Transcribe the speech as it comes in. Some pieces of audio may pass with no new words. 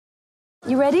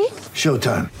You ready?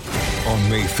 Showtime. On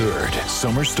May 3rd,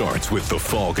 summer starts with The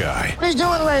Fall Guy. Let's do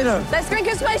it later. Let's drink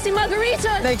a spicy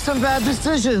margarita. Make some bad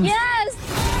decisions.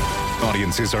 Yes!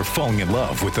 Audiences are falling in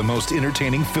love with the most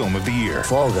entertaining film of the year.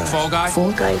 Fall Guy. Fall Guy?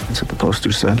 Fall guy. That's what the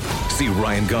poster said. See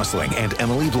Ryan Gosling and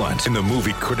Emily Blunt in the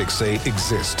movie critics say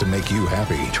exists to make you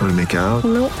happy. Trying to make it out?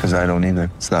 Nope. Because I don't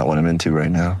either. It's not what I'm into right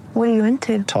now. What are you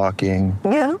into? Talking.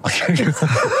 Yeah.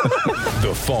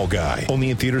 The Fall Guy.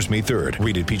 Only in theaters May 3rd.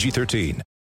 Rated PG-13.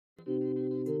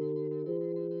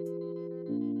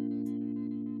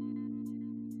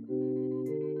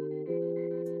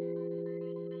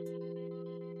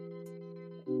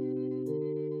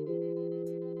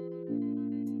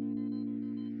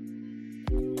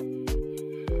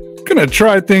 Gonna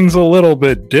try things a little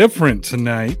bit different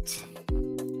tonight.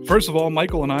 First of all,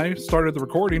 Michael and I started the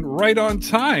recording right on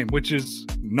time, which is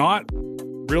not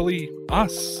really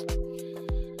us.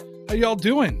 How y'all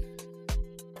doing?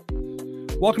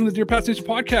 Welcome to the Dear Past Nation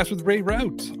podcast with Ray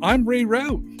Rout. I'm Ray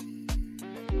Rout.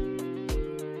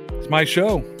 It's my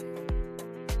show.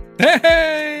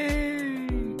 Hey!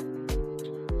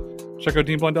 Check out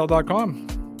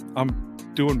DeanBlundell.com. I'm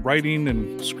doing writing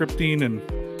and scripting and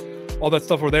all that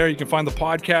stuff over there. You can find the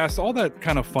podcast, all that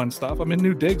kind of fun stuff. I'm in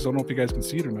new digs. I don't know if you guys can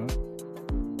see it or not.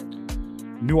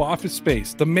 New office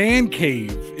space, the man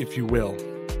cave, if you will.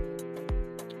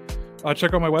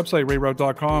 Check out my website,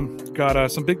 rayrout.com.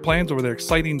 Got some big plans over there.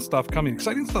 Exciting stuff coming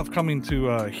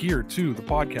to here too, the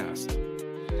podcast.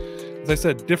 As I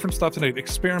said, different stuff tonight,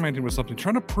 experimenting with something,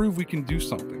 trying to prove we can do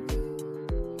something.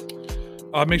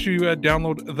 Make sure you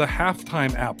download the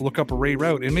Halftime app. Look up Ray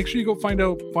Rout, and make sure you go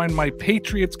find my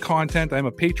Patriots content. I'm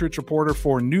a Patriots reporter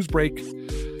for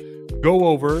Newsbreak. Go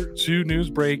over to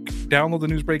Newsbreak, download the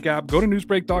Newsbreak app, go to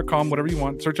newsbreak.com, whatever you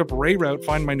want. Search up Ray Rout,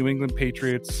 find my New England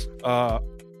Patriots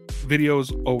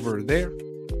videos over there.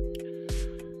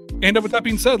 And with that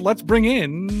being said, let's bring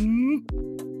in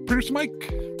Producer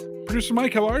Mike. Producer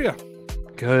Mike, how are you?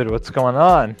 Good. What's going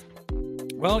on?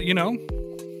 Well, you know,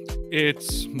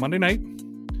 it's Monday night.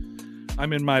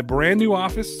 I'm in my brand new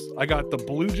office. I got the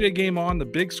Blue Jay game on the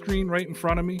big screen right in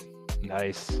front of me.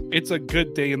 Nice. It's a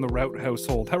good day in the Rout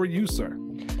household. How are you, sir?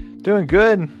 Doing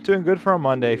good. Doing good for a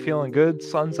Monday. Feeling good.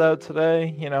 Sun's out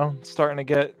today. You know, starting to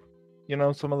get,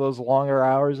 some of those longer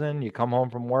hours in. You come home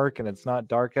from work and it's not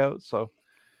dark out. So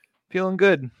feeling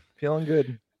good. Feeling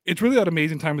good. It's really that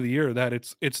amazing time of the year that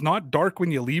it's not dark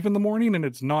when you leave in the morning and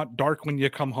it's not dark when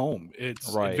you come home.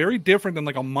 It's very different than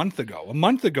like a month ago. A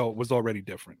month ago it was already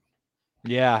different.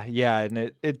 Yeah,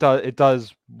 and it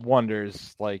does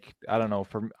wonders. Like, I don't know,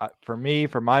 for me,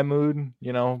 for my mood,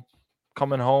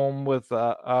 coming home with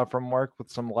from work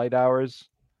with some light hours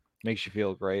makes you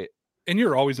feel great. And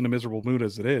you're always in a miserable mood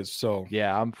as it is. So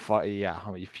yeah,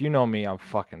 if you know me, I'm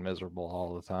fucking miserable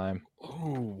all the time.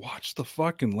 Oh, watch the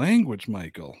fucking language,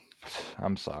 Michael.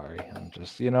 I'm sorry. I'm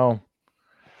just,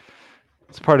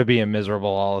 it's part of being miserable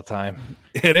all the time.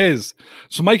 It is.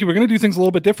 So, Mikey, we're gonna do things a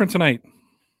little bit different tonight.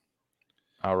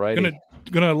 All right.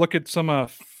 Gonna look at some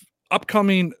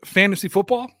upcoming fantasy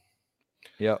football.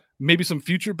 Yep. Maybe some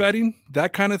future betting,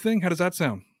 that kind of thing. How does that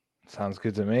sound? Sounds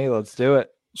good to me. Let's do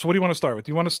it. So what do you want to start with?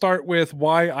 Do you want to start with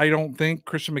why I don't think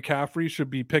Christian McCaffrey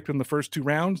should be picked in the first two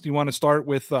rounds? Do you want to start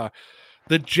with the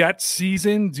Jets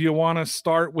season? Do you want to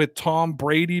start with Tom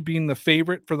Brady being the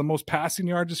favorite for the most passing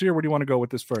yards this year? Where do you want to go with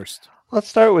this first? Let's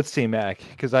start with C-Mac,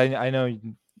 because I know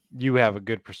you have a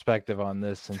good perspective on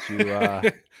this since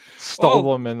you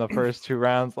stole him in the first two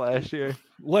rounds last year.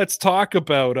 Let's talk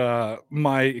about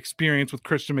my experience with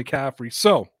Christian McCaffrey.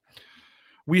 So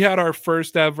we had our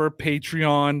first ever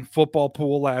Patreon football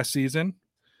pool last season.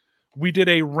 We did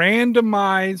a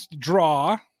randomized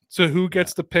draw to who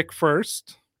gets to pick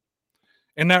first.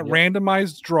 And that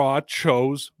randomized draw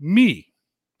chose me.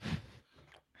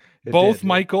 Both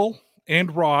Michael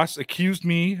and Ross accused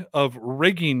me of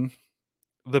rigging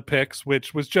the picks,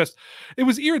 which was it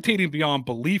was irritating beyond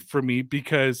belief for me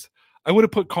because I would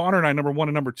have put Connor and I number 1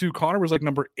 and number 2. Connor was like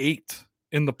number 8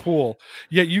 in the pool.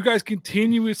 Yet you guys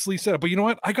continuously said it. But you know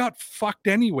what? I got fucked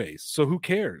anyways. So who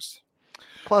cares?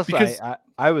 Plus, because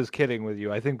I was kidding with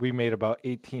you. I think we made about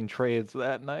 18 trades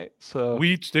that night. So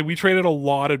we traded a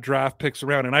lot of draft picks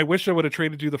around, and I wish I would have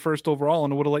traded you the first overall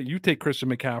and would have let you take Christian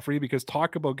McCaffrey, because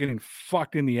talk about getting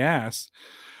fucked in the ass.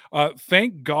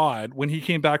 Thank God when he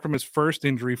came back from his first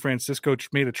injury, Francisco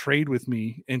made a trade with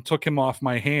me and took him off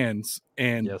my hands.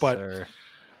 Sir.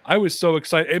 I was so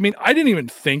excited. I mean, I didn't even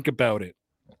think about it.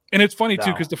 And it's funny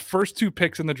too, because the first two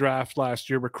picks in the draft last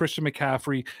year were Christian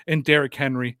McCaffrey and Derrick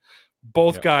Henry.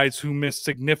 Both guys who missed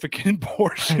significant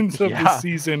portions of the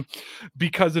season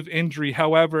because of injury.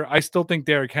 However, I still think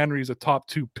Derrick Henry is a top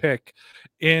 2 pick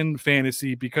in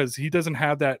fantasy because he doesn't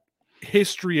have that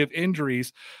history of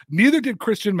injuries. Neither did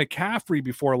Christian McCaffrey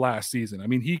before last season. I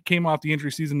mean, he came off the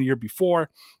injury season the year before.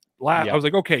 I was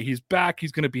like, okay, he's back.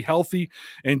 He's going to be healthy.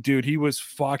 And dude, he was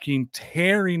fucking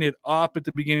tearing it up at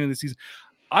the beginning of the season.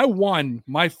 I won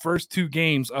my first 2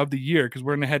 games of the year because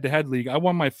we're in a head-to-head league. I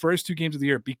won my first 2 games of the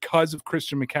year because of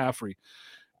Christian McCaffrey.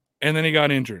 And then he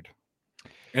got injured.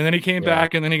 And then he came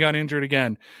back and then he got injured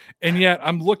again. And yet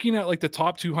I'm looking at like the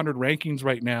top 200 rankings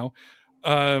right now.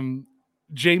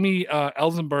 Jamie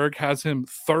Elzenberg has him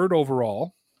 3rd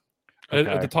overall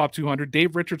at the top 200.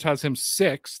 Dave Richards has him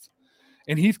 6th.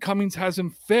 And Heath Cummings has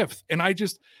him 5th. And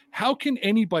how can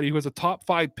anybody who has a top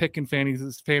 5 pick in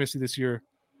fantasy this year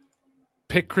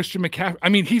pick Christian McCaffrey? I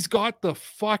mean, he's got the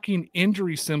fucking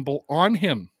injury symbol on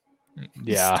him.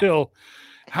 Yeah. Still,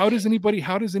 how does anybody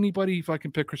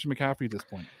fucking pick Christian McCaffrey at this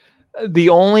point?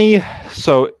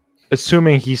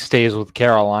 Assuming he stays with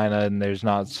Carolina and there's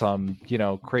not some,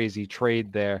 crazy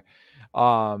trade there.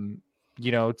 Sam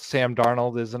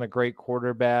Darnold isn't a great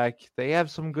quarterback. They have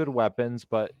some good weapons,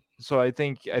 but so I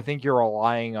think you're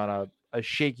relying on a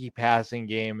shaky passing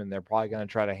game, and they're probably going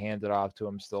to try to hand it off to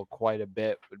him still quite a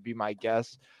bit, would be my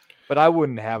guess. But I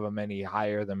wouldn't have him any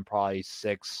higher than probably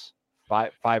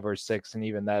 5 or 6, and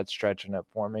even that's stretching it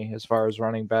for me as far as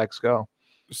running backs go.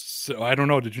 So I don't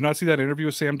know. Did you not see that interview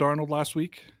with Sam Darnold last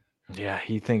week? Yeah,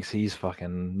 he thinks he's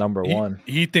fucking number one.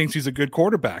 He thinks he's a good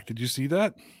quarterback. Did you see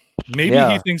that? Maybe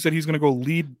he thinks that he's going to go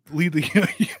lead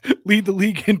the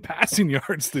league in passing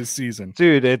yards this season.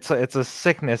 Dude, it's a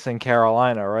sickness in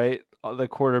Carolina, right? The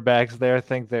quarterbacks there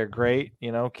think they're great.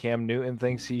 Cam Newton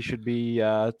thinks he should be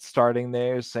starting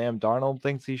there. Sam Darnold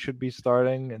thinks he should be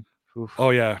starting. And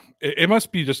oh yeah, it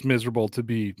must be just miserable to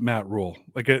be Matt Rule.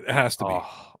 Like it has to be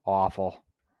awful.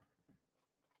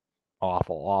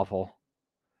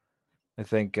 I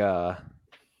think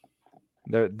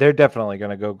they're definitely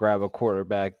going to go grab a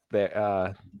quarterback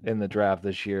there in the draft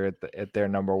this year at their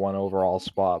number 1 overall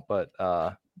spot. But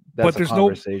that's a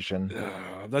conversation.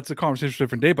 That's a conversation for a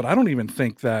different day. But I don't even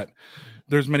think that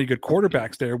there's many good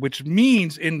quarterbacks there, which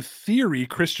means in theory,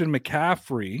 Christian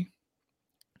McCaffrey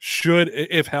should,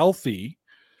 if healthy,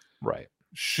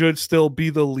 should still be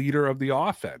the leader of the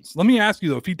offense. Let me ask you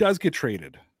though, if he does get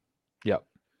traded,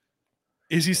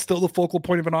 is he still the focal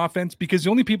point of an offense? Because the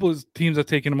only teams that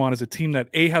taken him on is a team that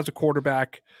A, has a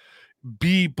quarterback,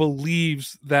 B,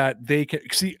 believes that they can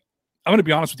see. I'm going to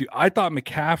be honest with you. I thought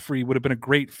McCaffrey would have been a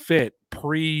great fit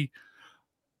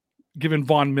given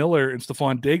Von Miller and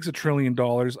Stephon Diggs $1 trillion.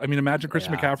 I mean, imagine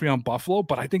Christian McCaffrey on Buffalo,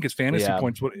 but I think his fantasy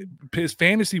his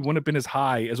fantasy wouldn't have been as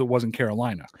high as it was in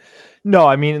Carolina. No,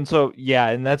 I mean,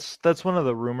 and that's one of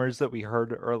the rumors that we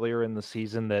heard earlier in the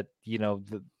season that,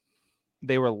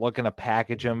 they were looking to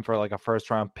package him for like a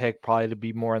 1st-round pick, probably to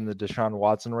be more in the Deshaun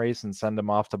Watson race and send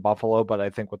him off to Buffalo. But I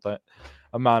think with the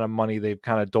amount of money they've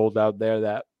kind of doled out there,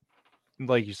 that,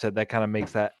 like you said, that kind of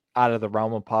makes that out of the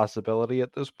realm of possibility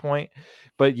at this point.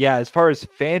 But yeah, as far as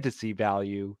fantasy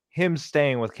value, him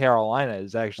staying with Carolina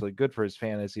is actually good for his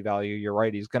fantasy value. You're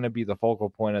right. He's going to be the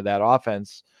focal point of that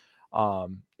offense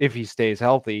if he stays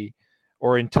healthy,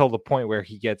 or until the point where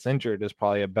he gets injured is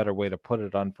probably a better way to put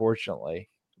it, unfortunately.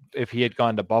 If he had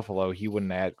gone to Buffalo, he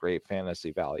wouldn't have had great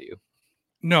fantasy value.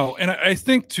 No, and I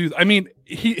think too, I mean,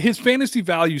 his fantasy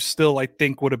value still, I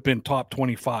think, would have been top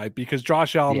 25 because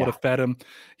Josh Allen would have fed him.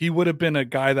 He would have been a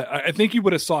guy that I think you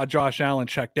would have saw Josh Allen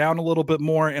check down a little bit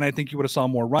more, and I think you would have saw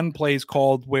more run plays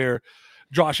called where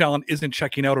Josh Allen isn't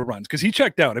checking out of runs because he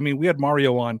checked out. I mean, we had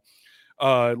Mario on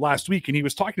last week, and he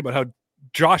was talking about how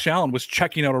Josh Allen was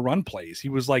checking out a run plays. He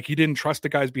was like, he didn't trust the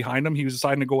guys behind him. He was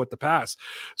deciding to go with the pass.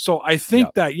 So I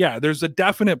think that, there's a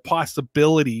definite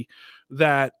possibility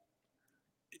that,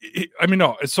 I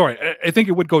think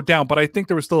it would go down, but I think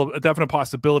there was still a definite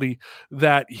possibility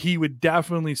that he would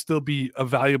definitely still be a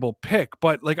valuable pick.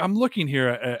 But like, I'm looking here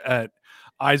at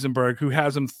Eisenberg, who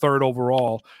has him 3rd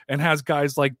overall and has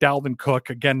guys like Dalvin Cook,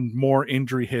 again, more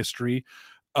injury history.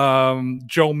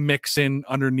 Joe Mixon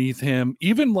underneath him.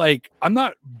 Even like, I'm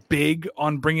not big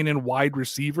on bringing in wide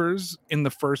receivers in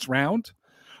the 1st round,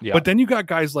 but then you got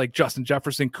guys like Justin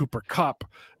Jefferson, Cooper Kupp,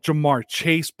 Jamar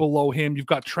Chase below him. You've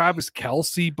got Travis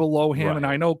Kelce below him. And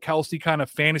I know Kelce kind of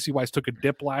fantasy wise took a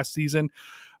dip last season.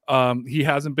 He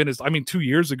hasn't been 2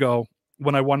 years ago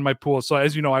when I won my pool. So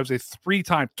as you know, I was a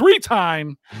three-time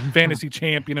fantasy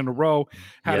champion in a row.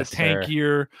 Had a tank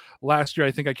year. Last year,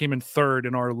 I think I came in 3rd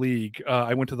in our league.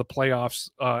 I went to the playoffs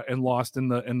and lost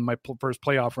in my first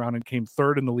playoff round and came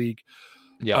 3rd in the league.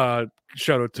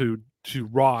 Shout out to to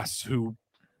Ross, who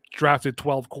drafted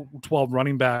 12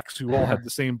 running backs who all had the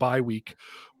same bye week.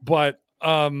 But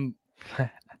 2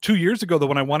 years ago, though,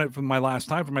 when I won it for my last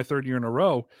time for my third year in a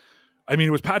row, I mean,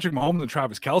 it was Patrick Mahomes and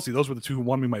Travis Kelce. Those were the two who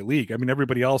won me my league. I mean,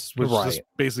 everybody else was just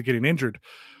basically getting injured.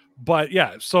 But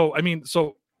yeah, so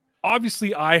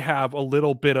obviously I have a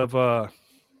little bit of a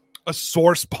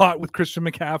sore spot with Christian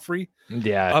McCaffrey,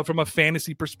 from a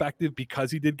fantasy perspective,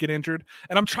 because he did get injured.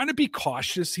 And I'm trying to be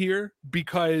cautious here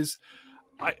because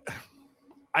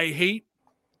I hate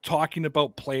talking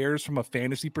about players from a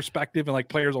fantasy perspective, and like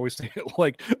players always say,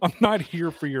 like, I'm not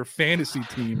here for your fantasy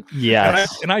team.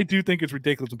 Yes, and I do think it's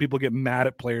ridiculous when people get mad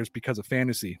at players because of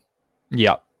fantasy.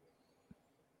 Yep.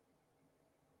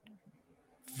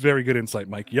 Very good insight,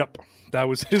 Mike. Yep. That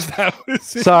was his.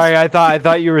 Sorry, I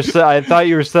thought you were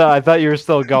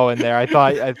still going there. I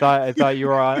thought you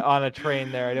were on a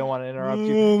train there. I didn't want to interrupt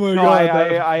you. Oh my God.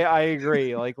 I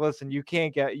agree. Like, listen, you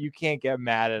can't get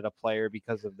mad at a player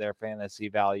because of their fantasy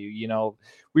value. You know,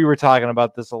 we were talking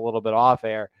about this a little bit off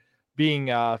air. Being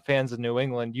fans of New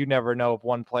England, you never know if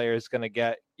one player is going to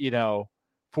get,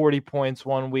 40 points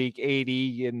one week,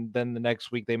 80, and then the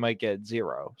next week they might get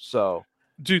 0. So.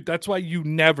 Dude, that's why you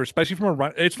never, especially from a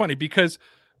run. It's funny because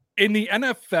in the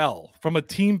NFL, from a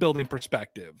team building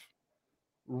perspective,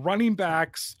 running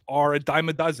backs are a dime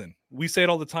a dozen. We say it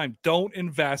all the time. Don't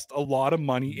invest a lot of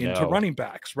money into running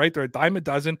backs, right? They're a dime a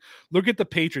dozen. Look at the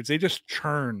Patriots. They just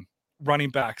churn running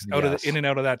backs in and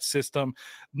out of that system.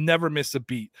 Never miss a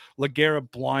beat. LeGarrette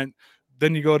Blount.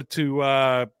 Then you go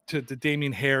to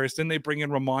Damian Harris. Then they bring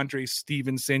in Ramondre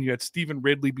Stevenson. You had Stephen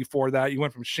Ridley before that. You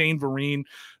went from Shane Vereen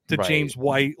to James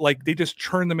White. Like, they just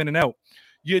churn them in and out.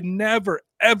 You never,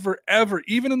 ever, ever,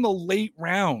 even in the late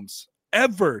rounds,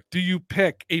 ever do you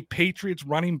pick a Patriots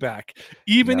running back,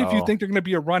 even if you think they're going to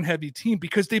be a run-heavy team,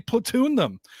 because they platoon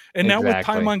them. And now with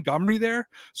Ty Montgomery there,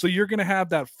 so you're going to have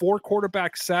that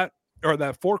 4-quarterback set, or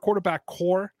that 4-quarterback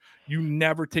core. You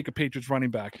never take a Patriots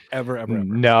running back ever.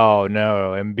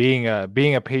 No. And being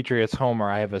a Patriots homer,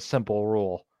 I have a simple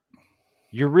rule.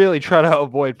 You really try to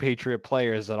avoid Patriot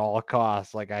players at all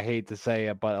costs. Like, I hate to say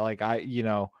it, but like I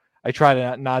try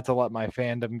to not to let my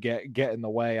fandom get in the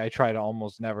way. I try to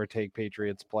almost never take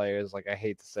Patriots players. Like, I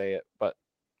hate to say it, but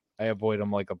I avoid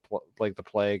them like the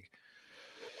plague.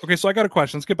 Okay, so I got a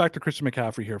question. Let's get back to Christian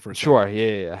McCaffrey here for a second. Sure.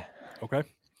 Yeah. Okay.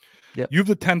 Yep. You have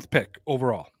the 10th pick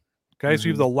overall. Okay, so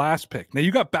you have the last pick. Now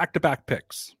you got back-to-back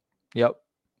picks. Yep.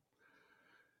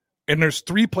 And there's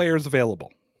 3 players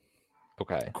available.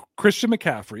 Okay. Christian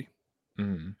McCaffrey,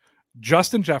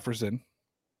 Justin Jefferson,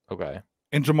 okay,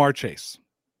 and Jamar Chase.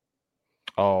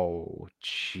 Oh,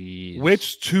 jeez.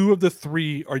 Which 2 of the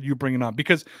 3 are you bringing on?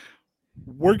 Because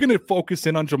we're going to focus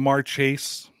in on Jamar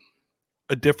Chase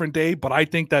a different day, but I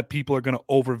think that people are going to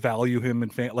overvalue him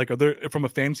from a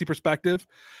fantasy perspective.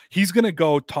 He's going to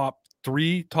go top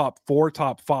 3, top 4,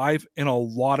 top 5 in a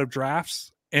lot of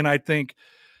drafts, and I think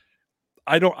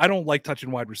I don't like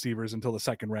touching wide receivers until the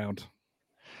second round.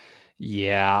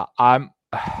 Yeah,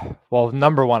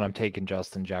 number one, I'm taking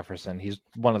Justin Jefferson. He's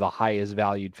one of the highest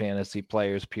valued fantasy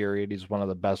players, period. He's one of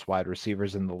the best wide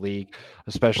receivers in the league,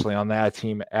 especially on that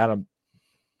team. Adam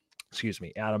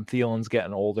Thielen's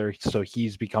getting older, so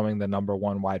he's becoming the number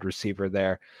 1 wide receiver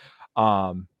there.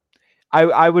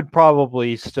 I would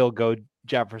probably still go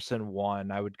Jefferson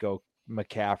 1. I would go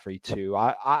McCaffrey 2.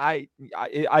 I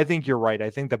think you're right. I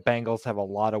think the Bengals have a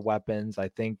lot of weapons. I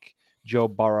think Joe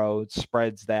Burrow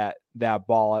spreads that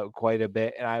ball out quite a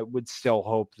bit, and I would still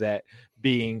hope that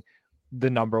being the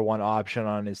number 1 option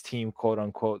on his team, quote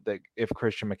unquote, that if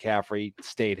Christian McCaffrey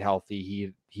stayed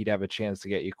healthy, he'd have a chance to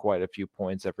get you quite a few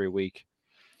points every week.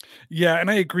 Yeah, and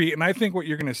I agree. And I think what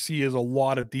you're going to see is a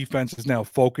lot of defenses now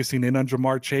focusing in on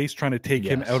Jamar Chase, trying to take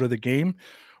him out of the game,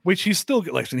 which he's still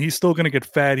going to get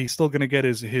fed. He's still going to get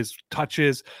his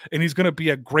touches, and he's going to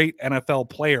be a great NFL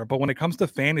player. But when it comes to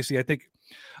fantasy,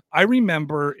 I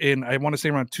remember I want to say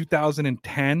around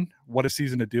 2010, what a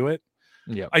season to do it.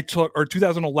 Yeah.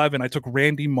 2011, I took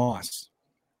Randy Moss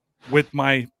with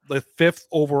the 5th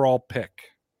overall pick.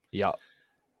 Yeah.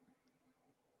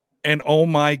 And oh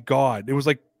my God, it was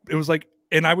like,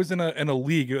 and I was in a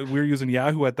league. We were using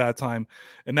Yahoo at that time,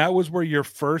 and that was where your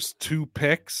first 2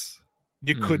 picks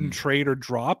you couldn't trade or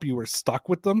drop. You were stuck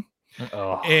with them.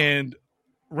 And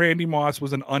Randy Moss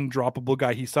was an undroppable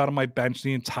guy. He sat on my bench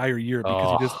the entire year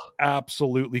because he just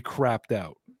absolutely crapped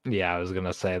out. Yeah, I was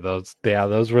gonna say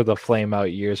those were the flame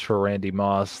out years for Randy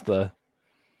Moss. The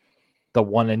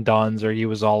one and dones, or he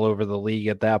was all over the league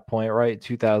at that point, right?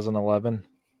 2011.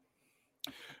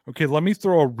 Okay, let me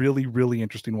throw a really, really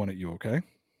interesting one at you, okay?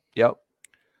 Yep.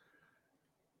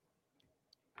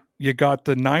 you got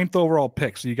the 9th overall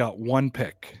pick, so you got one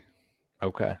pick.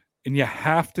 Okay. And you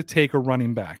have to take a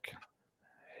running back.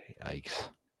 Yikes.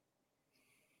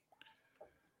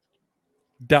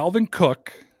 Dalvin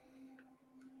Cook,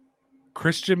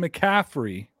 Christian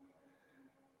McCaffrey,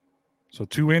 so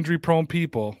 2 injury-prone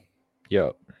people,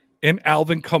 Yep. and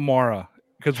Alvin Kamara,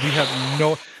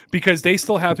 because they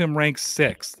still have him ranked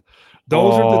 6th.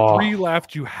 Those are the 3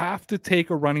 left. You have to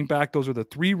take a running back. Those are the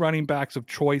 3 running backs of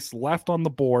choice left on the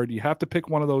board. You have to pick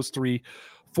one of those 3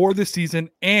 for this season.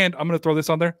 And I'm going to throw this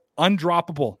on there.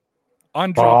 Undroppable.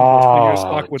 So you're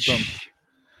stuck with them.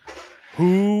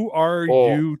 Who are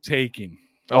you taking?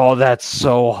 Oh, that's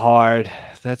so hard.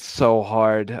 Because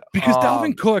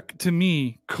Dalvin Cook, to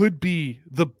me, could be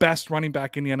the best running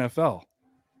back in the NFL.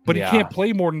 But he can't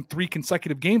play more than 3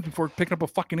 consecutive games before picking up a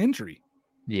fucking injury.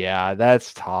 Yeah,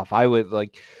 that's tough. I would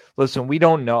listen, we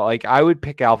don't know. I would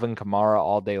pick Alvin Kamara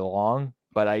all day long,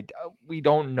 but we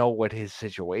don't know what his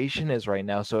situation is right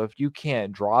now. So if you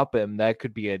can't drop him, that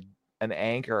could be an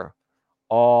anchor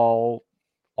all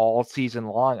season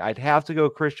long. I'd have to go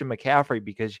Christian McCaffrey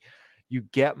because you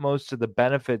get most of the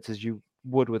benefits as you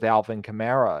would with Alvin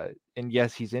Kamara. And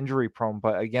yes, he's injury prone,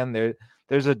 but again,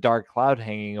 there's a dark cloud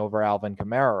hanging over Alvin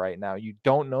Kamara right now. You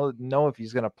don't know if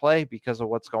he's going to play because of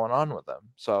what's going on with him.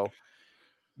 So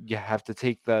you have to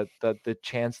take the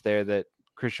chance there that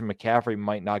Christian McCaffrey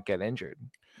might not get injured,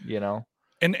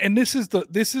 And this is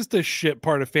the shit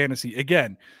part of fantasy.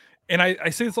 Again, and I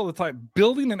say this all the time,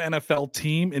 building an NFL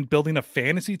team and building a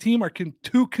fantasy team are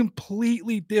 2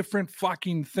 completely different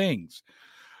fucking things.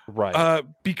 Right.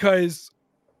 Because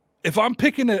if I'm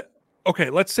picking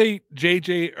let's say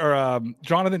JJ or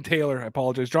Jonathan Taylor, I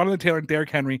apologize, Jonathan Taylor and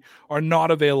Derrick Henry are not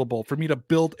available for me to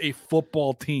build a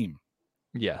football team.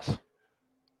 Yes.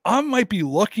 I might be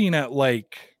looking at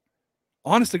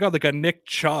honest to God, a Nick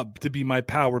Chubb to be my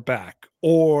power back.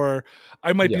 Or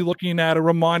I might be looking at a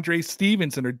Ramondre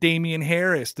Stevenson or Damian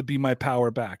Harris to be my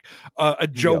power back. A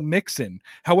Joe Mixon.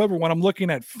 However, when I'm looking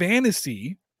at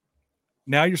fantasy,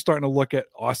 now you're starting to look at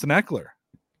Austin Eckler.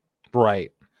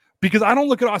 Right. Because I don't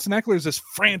look at Austin Eckler as this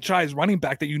franchise running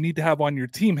back that you need to have on your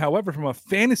team. However, from a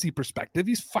fantasy perspective,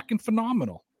 he's fucking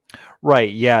phenomenal.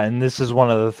 Right, yeah, and this is one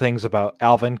of the things about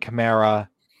Alvin Kamara,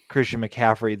 Christian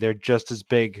McCaffrey. They're just as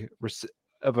big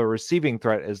of a receiving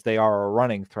threat as they are a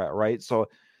running threat, right? So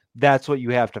that's what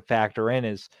you have to factor in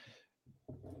is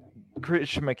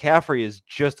Christian McCaffrey is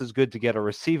just as good to get a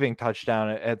receiving touchdown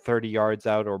at 30 yards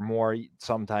out or more,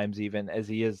 sometimes even, as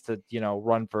he is to,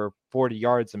 run for 40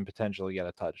 yards and potentially get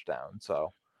a touchdown.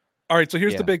 So, all right. So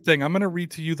here's the big thing. I'm going to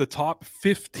read to you the top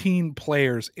 15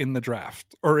 players in the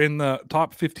draft, or in the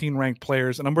top 15 ranked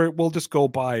players. And we'll just go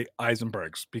by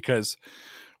Eisenberg's because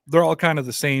they're all kind of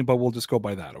the same, but we'll just go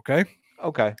by that. Okay.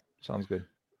 Okay. Sounds good.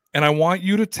 And I want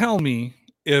you to tell me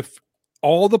if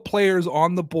all the players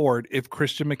on the board, if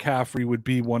Christian McCaffrey would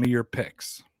be one of your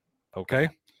picks. Okay.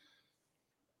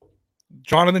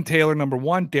 Jonathan Taylor, number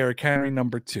 1, Derrick Henry,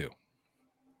 number 2.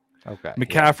 Okay.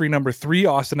 McCaffrey, number 3,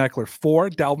 Austin Eckler,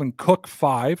 4, Dalvin Cook,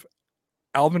 5,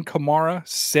 Alvin Kamara,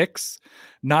 6,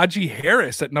 Najee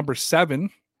Harris at number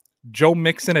 7, Joe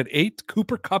Mixon at 8,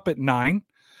 Cooper Kupp at 9,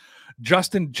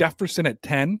 Justin Jefferson at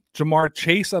 10, Jamar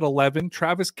Chase at 11,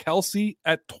 Travis Kelce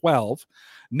at 12,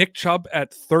 Nick Chubb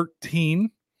at 13.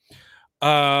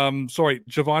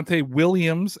 Javonte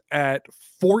Williams at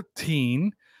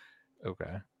 14.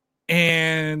 Okay.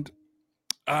 And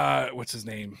what's his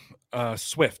name?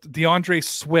 Swift. DeAndre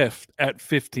Swift at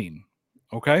 15.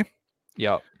 Okay?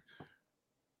 Yep.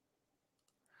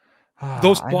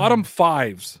 Those bottom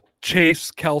 5s,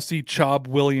 Chase, Kelce, Chubb,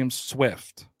 Williams,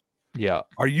 Swift. Yeah.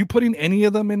 Are you putting any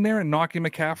of them in there and knocking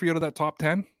McCaffrey out of that top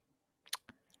 10?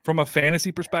 From a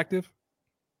fantasy perspective?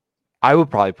 I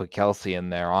would probably put Kelce in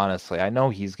there, honestly. I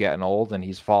know he's getting old and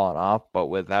he's falling off, but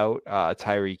without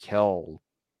Tyreek Hill,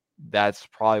 that's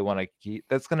probably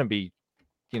that's going to be,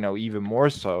 even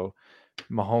more so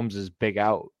Mahomes' big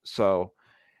out. So,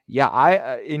 yeah,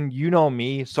 and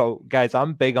me. So, guys,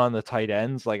 I'm big on the tight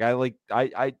ends.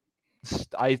 I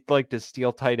like to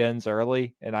steal tight ends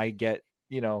early, and I get,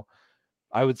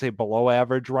 I would say below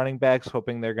average running backs,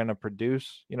 hoping they're going to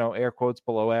produce, air quotes,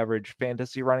 below average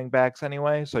fantasy running backs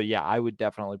anyway. So, yeah, I would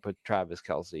definitely put Travis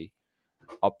Kelce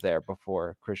up there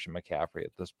before Christian McCaffrey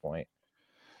at this point.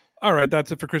 All right,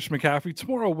 that's it for Christian McCaffrey.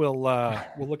 Tomorrow we'll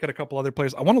look at a couple other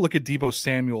players. I want to look at Deebo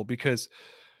Samuel because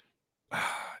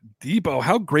Deebo,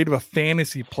 how great of a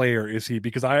fantasy player is he?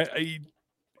 Because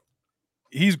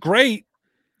he's great.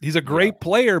 He's a great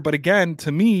player, but again,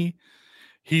 to me,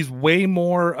 he's way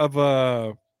more of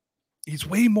a he's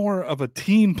way more of a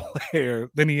team player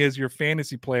than he is your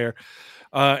fantasy player.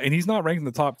 And he's not ranked in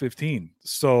the top 15.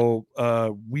 So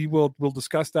we'll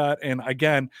discuss that. And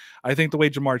again, I think the way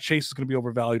Jamar Chase is going to be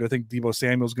overvalued, I think Deebo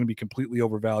Samuel is going to be completely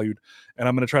overvalued. And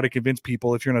I'm going to try to convince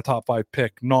people, if you're in a top 5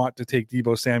 pick, not to take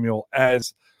Deebo Samuel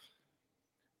as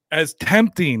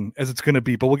tempting as it's going to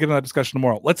be. But we'll get into that discussion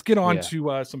tomorrow. Let's get on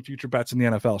to some future bets in the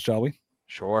NFL, shall we?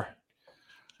 Sure.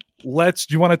 Do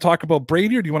you want to talk about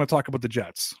Brady or do you want to talk about the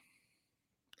Jets?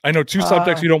 I know two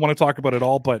subjects you don't want to talk about at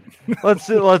all, but let's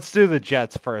do the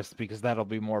Jets first because that'll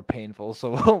be more painful.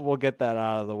 So we'll get that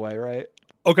out of the way, right?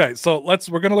 Okay, so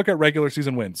we're going to look at regular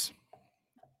season wins.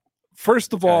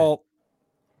 First of all,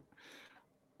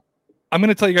 I'm going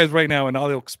to tell you guys right now, and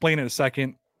I'll explain in a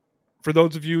second. For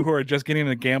those of you who are just getting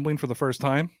into gambling for the first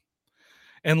time,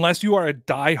 unless you are a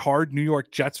die-hard New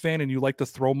York Jets fan and you like to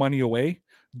throw money away,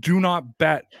 do not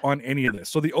bet on any of this.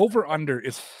 So the over-under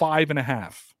is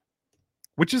 5.5.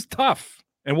 Which is tough.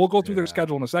 And we'll go through their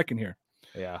schedule in a second here.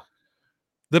 Yeah.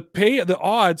 The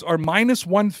odds are minus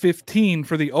 115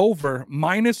 for the over,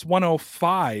 minus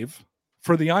 105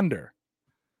 for the under.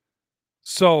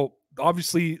 So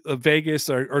obviously Vegas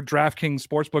or DraftKings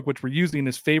Sportsbook, which we're using,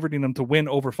 is favoring them to win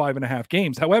over 5.5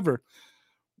 games. However,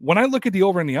 when I look at the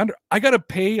over and the under, I got to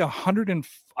pay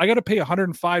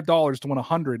 $105 to win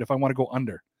 100 if I want to go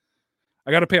under. I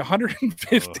got to pay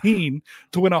 115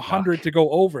 to win 100 to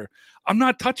go over. I'm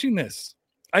not touching this.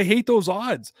 I hate those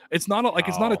odds. It's not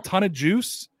it's not a ton of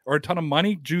juice or a ton of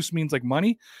money. Juice means like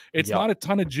money. It's not a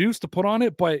ton of juice to put on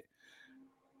it, but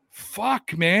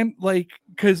fuck, man.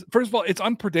 Because first of all, it's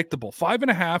unpredictable.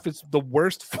 5.5 is the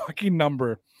worst fucking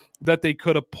number that they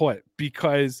could have put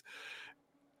because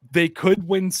they could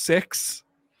win 6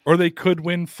 or they could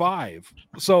win 5.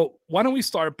 So why don't we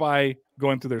start by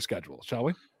going through their schedule, shall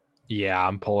we? Yeah,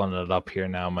 I'm pulling it up here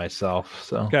now myself.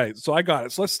 So okay, so I got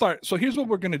it. So let's start. So here's what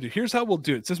we're going to do. Here's how we'll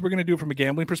do it. Since we're going to do it from a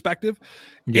gambling perspective,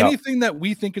 anything that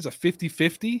we think is a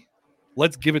 50-50,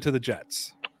 let's give it to the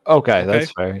Jets. Okay,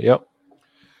 that's fair. Yep.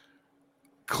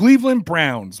 Cleveland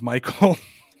Browns, Michael.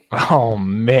 Oh,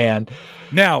 man.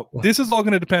 Now, this is all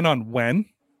going to depend on when.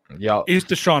 Yeah. Is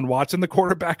Deshaun Watson the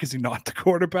quarterback? Is he not the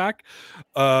quarterback?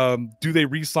 Do they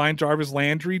re-sign Jarvis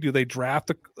Landry? Do they draft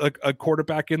a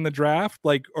quarterback in the draft,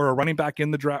 or a running back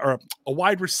in the draft, or a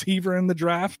wide receiver in the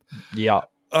draft? Yeah.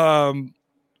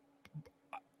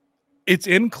 It's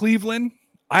in Cleveland.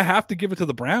 I have to give it to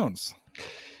the Browns.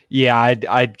 Yeah,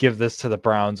 I'd give this to the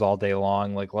Browns all day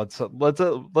long. Let's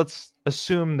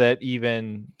assume that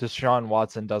even Deshaun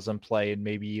Watson doesn't play and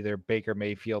maybe either Baker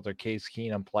Mayfield or Case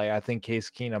Keenum play. I think Case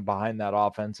Keenum behind that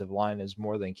offensive line is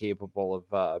more than capable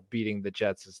of beating the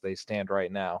Jets as they stand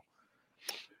right now.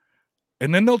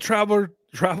 And then they'll travel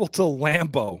to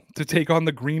Lambeau to take on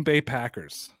the Green Bay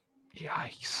Packers.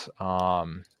 Yikes.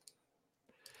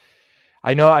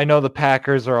 I know the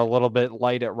Packers are a little bit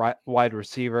light at wide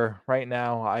receiver right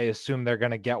now. I assume they're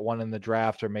going to get one in the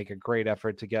draft or make a great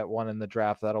effort to get one in the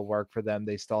draft. That'll work for them.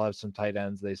 They still have some tight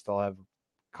ends. They still have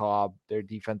Cobb. Their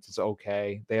defense is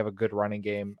okay. They have a good running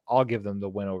game. I'll give them the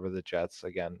win over the Jets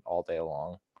again all day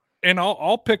long. And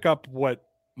I'll pick up what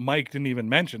Mike didn't even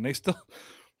mention. They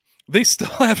still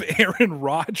have Aaron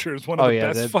Rodgers, one of the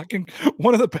best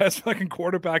fucking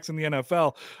quarterbacks in the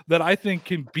NFL that I think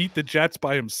can beat the Jets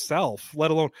by himself,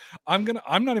 let alone I'm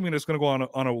not even just going to go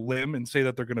on a limb and say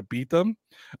that they're going to beat them.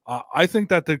 I think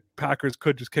that the Packers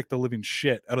could just kick the living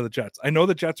shit out of the Jets. I know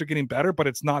the Jets are getting better, but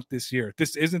it's not this year.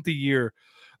 This isn't the year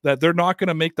that they're not going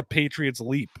to make the Patriots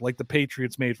leap like the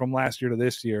Patriots made from last year to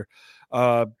this year.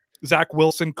 Zach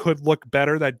Wilson could look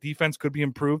better. That defense could be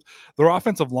improved. Their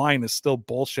offensive line is still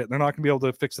bullshit. They're not going to be able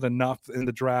to fix it enough in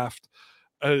the draft.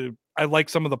 I like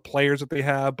some of the players that they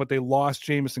have, but they lost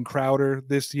Jamison Crowder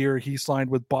this year. He signed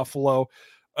with Buffalo.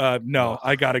 No,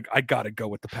 I gotta go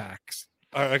with the Packs.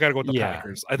 I gotta go with the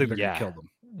Packers. I think they're gonna kill them.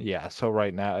 Yeah. So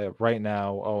right now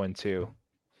 0-2.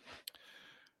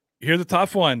 Here's a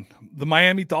tough one. The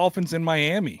Miami Dolphins in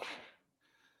Miami.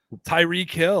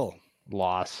 Tyreek Hill.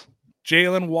 Loss.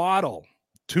 Jalen Waddle,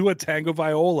 Tua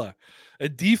Tagovailoa, a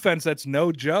defense that's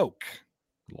no joke.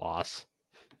 Loss.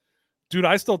 Dude,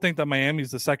 I still think that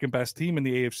Miami's the second best team in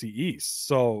the AFC East,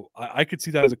 so I could see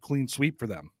that as a clean sweep for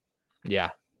them. Yeah.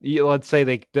 Let's say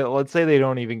they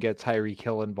don't even get Tyreek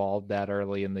Hill involved that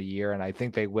early in the year, and I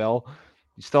think they will.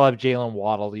 You still have Jalen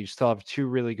Waddle. You still have 2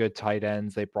 really good tight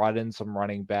ends. They brought in some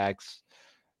running backs.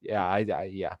 Yeah,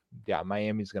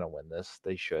 Miami's going to win this.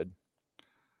 They should.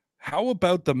 How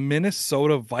about the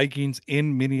Minnesota Vikings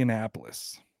in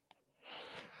Minneapolis?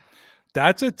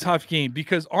 That's a tough game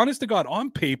because, honest to God,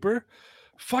 on paper,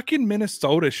 fucking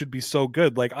Minnesota should be so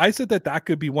good. I said that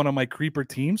could be one of my creeper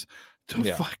teams to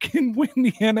Yeah. fucking win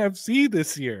the NFC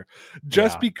this year,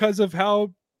 just Yeah. because of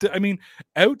how. I mean,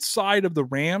 outside of the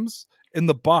Rams and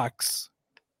the Bucks,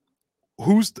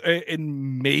 who's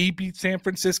and maybe San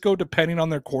Francisco, depending on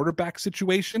their quarterback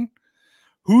situation,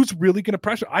 who's really going to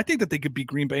pressure? I think that they could beat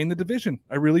Green Bay in the division.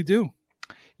 I really do.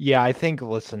 Yeah, I think,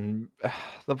 listen,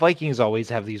 the Vikings always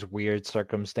have these weird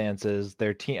circumstances.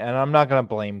 Their team, and I'm not going to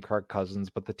blame Kirk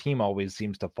Cousins, but the team always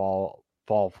seems to fall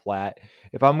flat.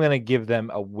 If I'm going to give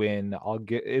them a win, I'll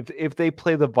give if they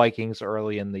play the Vikings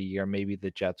early in the year, maybe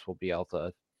the Jets will be able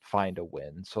to find a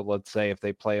win. So let's say if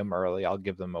they play them early, I'll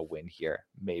give them a win here,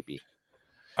 maybe.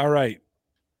 All right.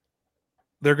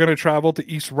 They're going to travel to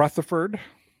East Rutherford.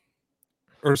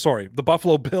 Or sorry, the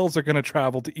Buffalo Bills are going to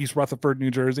travel to East Rutherford, New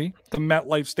Jersey, to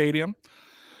MetLife Stadium.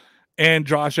 And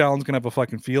Josh Allen's going to have a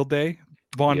fucking field day.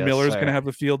 Von Yes, Miller's sir. going to have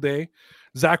a field day.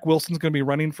 Zach Wilson's going to be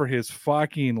running for his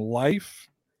fucking life.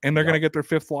 And they're Yep. going to get their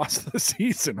 5th loss of the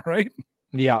season, right?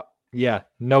 Yeah,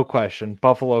 no question.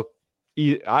 Buffalo,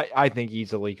 I think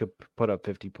easily could put up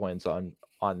 50 points on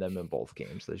them in both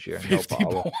games this year. No 50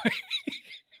 problem. points.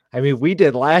 I mean, we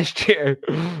did last year.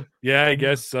 Yeah, I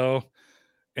guess so.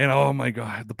 And oh my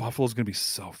God, the Buffalo's going to be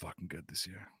so fucking good this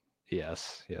year.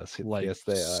 Yes, Like, yes,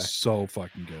 they are. so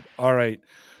fucking good. All right.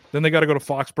 Then they got to go to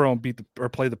Foxborough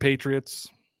and play the Patriots.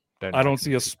 They're I not don't gonna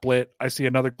see a split. I see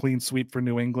another clean sweep for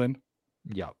New England.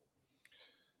 Yep.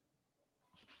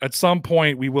 At some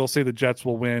point, we will say the Jets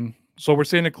will win. So we're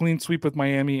saying a clean sweep with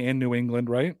Miami and New England,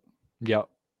 right? Yep.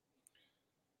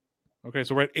 Okay,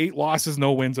 so we're at 8 losses,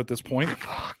 no wins at this point.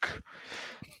 Fuck.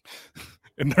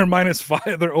 And they're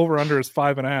 -5. Their over-under is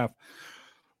 5.5.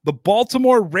 The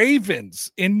Baltimore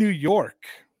Ravens in New York.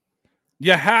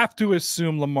 You have to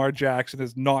assume Lamar Jackson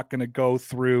is not going to go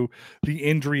through the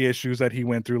injury issues that he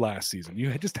went through last season.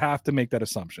 You just have to make that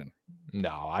assumption.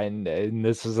 No, and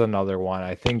this is another one.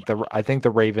 I think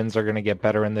the Ravens are going to get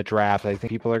better in the draft. I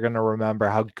think people are going to remember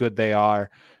how good they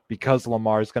are because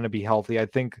Lamar is going to be healthy. I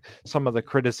think some of the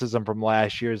criticism from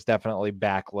last year is definitely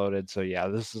backloaded. So yeah,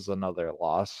 this is another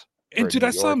loss. And for dude, New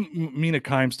I saw York. Mina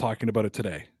Kimes talking about it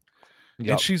today. Yep.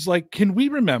 And she's like, can we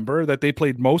remember that they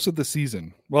played most of the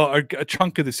season, well, a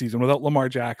chunk of the season without Lamar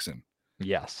Jackson?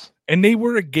 Yes. And they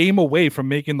were a game away from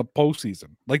making the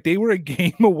postseason. Like, they were a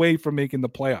game away from making the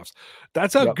playoffs.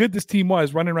 That's how Yep. good this team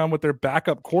was, running around with their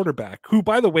backup quarterback, who,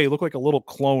 by the way, looked like a little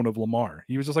clone of Lamar.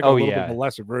 He was just like a little bit of a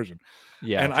lesser version.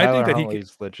 Yeah. And I think that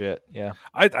Huntley's legit. Yeah.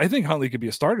 I think Huntley could be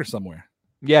a starter somewhere.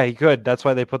 Yeah, he could. That's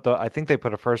why I think they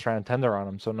put a first round tender on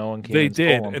him, so no one can. They even stole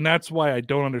did. him. And that's why I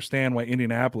don't understand why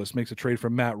Indianapolis makes a trade for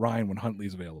Matt Ryan when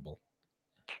Huntley's available.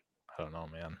 I don't know,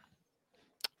 man.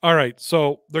 All right,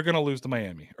 so they're going to lose to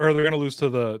Miami, or they're going to lose to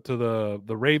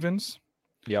the Ravens.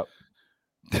 Yep.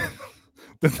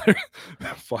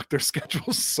 Fuck, their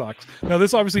schedule sucks. Now,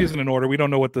 this obviously isn't in order. We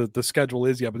don't know what the schedule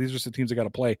is yet, but these are just the teams that got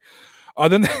to play.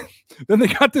 Then they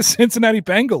got the Cincinnati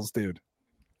Bengals, dude.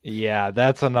 Yeah,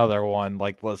 that's another one.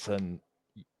 Like, listen,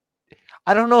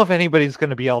 I don't know if anybody's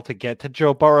going to be able to get to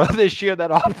Joe Burrow this year.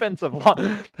 That offensive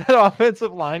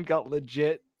line got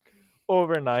legit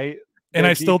overnight. And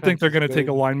Their I still think defense they're is going to take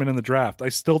a good. lineman in the draft. I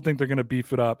still think they're going to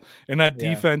beef it up. And that Yeah.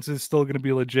 defense is still going to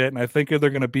be legit. And I think they're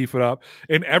going to beef it up.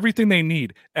 And everything they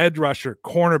need, edge rusher,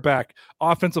 cornerback,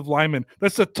 offensive lineman,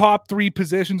 that's the top 3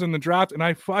 positions in the draft. And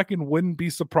I fucking wouldn't be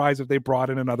surprised if they brought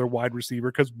in another wide receiver,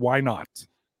 because why not?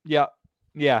 Yeah.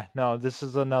 Yeah. No, this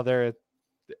is another.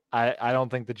 I don't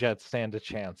think the Jets stand a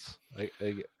chance.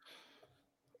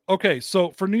 Okay,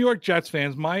 so for New York Jets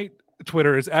fans, my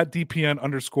Twitter is at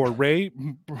DPN_Ray.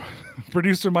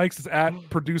 Producer Mike's is at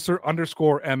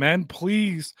producer_MN.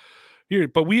 Please, here.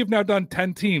 But we have now done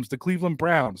 10 teams: the Cleveland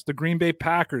Browns, the Green Bay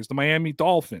Packers, the Miami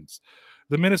Dolphins,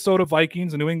 the Minnesota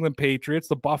Vikings, the New England Patriots,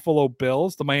 the Buffalo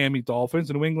Bills, the Miami Dolphins,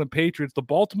 the New England Patriots, the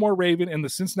Baltimore Ravens, and the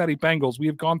Cincinnati Bengals. We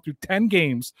have gone through 10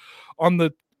 games on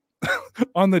the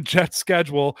on the Jets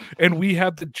schedule, and we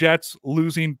have the Jets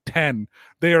losing 10.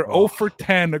 They are 0 for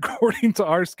 10 according to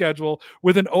our schedule,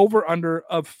 with an over-under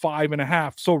of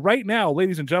 5.5. So right now,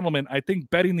 ladies and gentlemen, I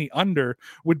think betting the under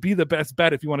would be the best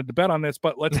bet if you wanted to bet on this,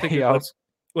 but let's take Yeah.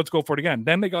 let's go for it again.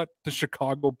 Then they got the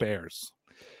Chicago Bears.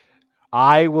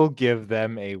 I will give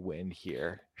them a win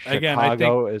here. Again, I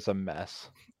Chicago is a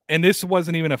mess. And this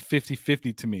wasn't even a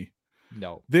 50-50 to me.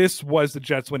 No. This was the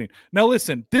Jets winning. Now,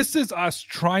 listen, this is us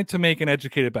trying to make an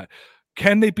educated bet.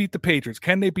 Can they beat the Patriots?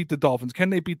 Can they beat the Dolphins? Can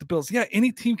they beat the Bills? Yeah,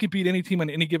 any team can beat any team on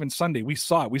any given Sunday. We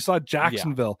saw it. We saw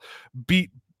Jacksonville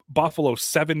beat Buffalo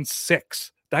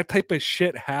 7-6. That type of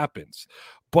shit happens.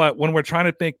 But when we're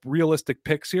trying to make realistic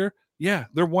picks here, yeah,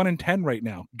 they're 1-10 right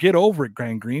now. Get over it,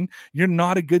 Grand Green. You're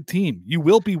not a good team. You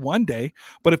will be one day.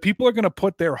 But if people are going to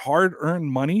put their hard-earned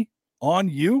money on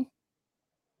you,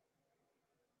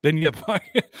 then you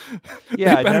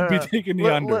Yeah, better no, be no. taking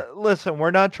the under. Listen,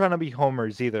 we're not trying to be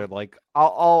homers either. Like,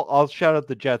 I'll shout out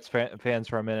the Jets fans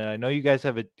for a minute. I know you guys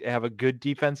have a good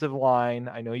defensive line.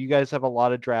 I know you guys have a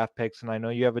lot of draft picks, and I know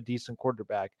you have a decent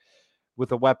quarterback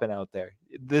with a weapon out there.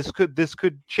 This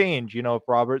could change, if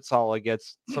Robert Saleh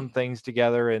gets some things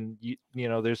together, and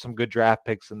there's some good draft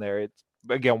picks in there. It's,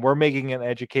 again, we're making an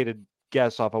educated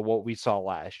guess off of what we saw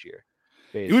last year.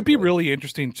 Basically. It would be really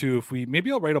interesting too if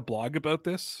maybe I'll write a blog about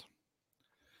this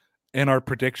and our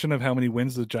prediction of how many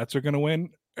wins the Jets are going to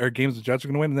win, or games the Jets are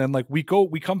going to win, and then like we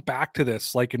come back to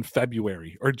this like in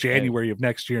February or January of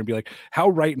next year and be like how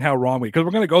right and how wrong because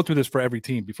we're going to go through this for every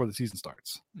team before the season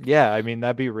starts. Yeah, I mean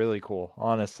that'd be really cool,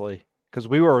 honestly, because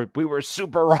we were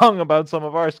super wrong about some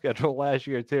of our schedule last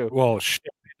year too. Well, shit,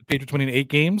 the Patriots winning 8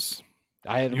 games.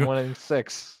 I had them winning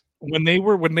 6. When they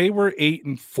were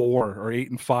 8-4 or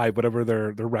 8-5, whatever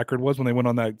their record was when they went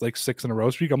on that like 6 in a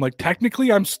row streak, I'm like,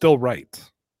 technically I'm still right.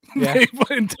 Yeah.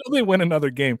 Until they win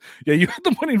another game. Yeah, you had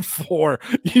them winning 4.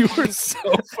 You were so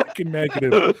fucking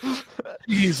negative.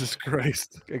 Jesus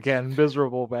Christ. Again,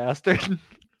 miserable bastard.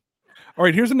 All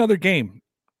right, here's another game.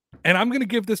 And I'm going to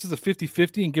give this as a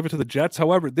 50-50 and give it to the Jets.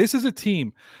 However, this is a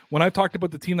team, when I've talked about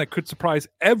the team that could surprise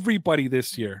everybody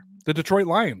this year, the Detroit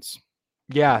Lions.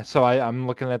 Yeah, so I'm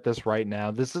looking at this right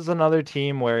now. This is another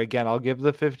team where, again, I'll give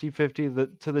the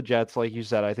 50-50 to the Jets. Like you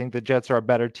said, I think the Jets are a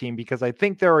better team because I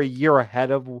think they're a year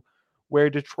ahead of where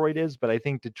Detroit is, but I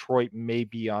think Detroit may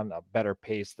be on a better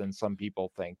pace than some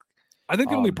people think. I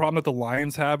think the only problem that the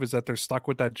Lions have is that they're stuck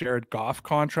with that Jared Goff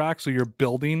contract, so you're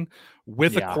building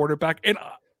with a quarterback. And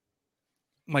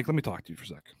Mike, let me talk to you for a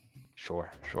sec.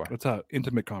 Sure. Let's have an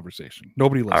intimate conversation.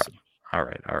 Nobody listen. All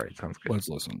right. Sounds good. Let's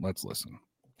listen.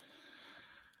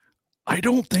 I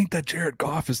don't think that Jared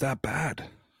Goff is that bad.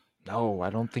 No, I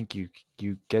don't think you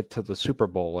get to the Super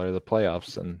Bowl or the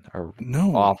playoffs and are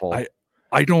awful.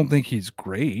 I don't think he's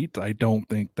great. I don't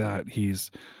think that he's,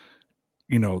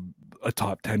 a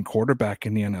top 10 quarterback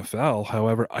in the NFL.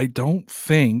 However, I don't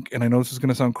think, and I know this is going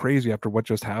to sound crazy after what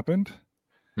just happened,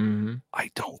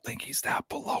 I don't think he's that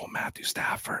below Matthew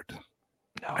Stafford.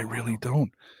 No, I really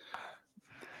don't.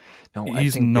 No,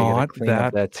 he's not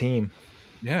that team.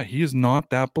 Yeah, he is not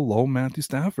that below Matthew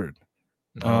Stafford.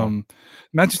 No.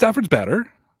 Matthew Stafford's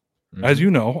better. As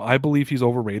you know, I believe he's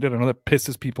overrated. I know that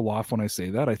pisses people off when I say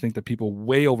that. I think that people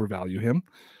way overvalue him.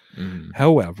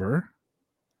 However,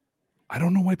 I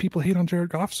don't know why people hate on Jared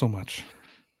Goff so much.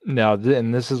 No,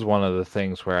 and this is one of the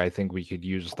things where I think we could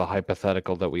use the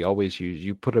hypothetical that we always use.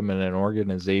 You put him in an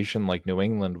organization like New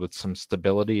England with some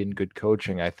stability and good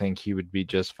coaching, I think he would be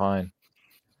just fine.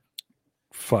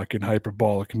 Fucking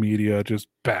hyperbolic media just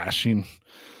bashing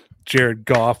Jared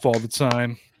Goff all the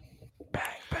time. Bang.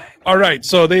 All right,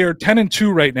 so they are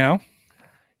 10-2 right now.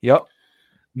 Yep.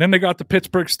 Then they got the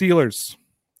Pittsburgh Steelers.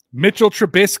 Mitchell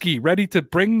Trubisky ready to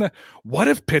bring the. What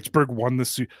if Pittsburgh won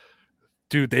the?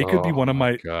 Dude, they could be one of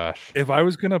my. Gosh. If I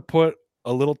was gonna put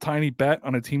a little tiny bet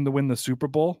on a team to win the Super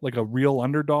Bowl, like a real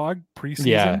underdog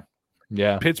preseason.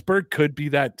 Yeah. Pittsburgh could be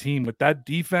that team with that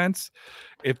defense.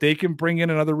 If they can bring in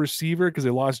another receiver because they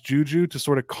lost Juju to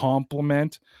sort of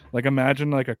complement, like imagine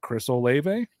like a Chris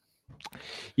Olave.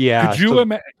 Yeah. Could you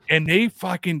imagine? And they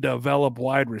fucking develop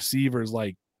wide receivers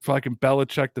like fucking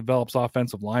Belichick develops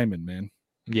offensive linemen, man.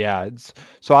 Yeah.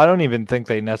 So I don't even think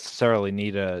they necessarily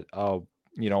need a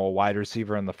wide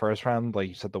receiver in the first round, like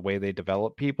you said, the way they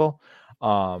develop people.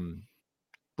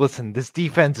 Listen, this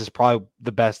defense is probably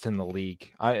the best in the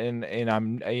league. I'm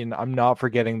not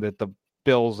forgetting that the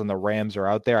Bills and the Rams are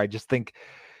out there.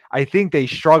 I think they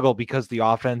struggle because the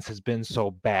offense has been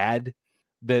so bad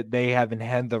that they haven't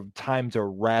had the time to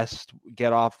rest,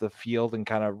 get off the field, and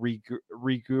kind of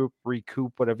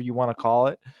recoup, whatever you want to call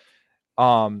it.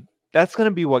 That's going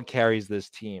to be what carries this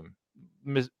team.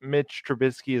 Mitch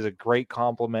Trubisky is a great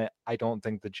compliment. I don't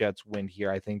think the Jets win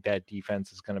here. I think that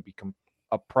defense is going to be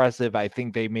oppressive. I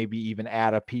think they maybe even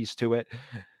add a piece to it.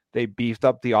 They beefed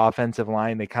up the offensive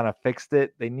line. They kind of fixed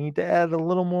it. They need to add a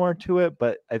little more to it,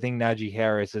 but I think Najee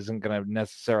Harris isn't going to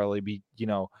necessarily be,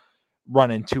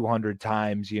 running 200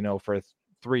 times, for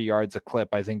 3 yards a clip.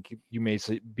 I think you may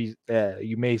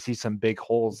see some big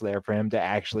holes there for him to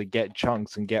actually get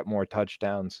chunks and get more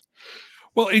touchdowns.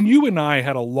 Well, and you and I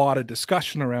had a lot of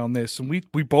discussion around this, and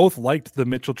we both liked the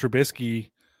Mitchell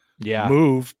Trubisky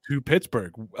move to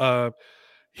Pittsburgh.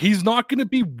 He's not going to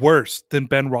be worse than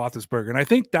Ben Roethlisberger, and I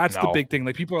think that's the big thing.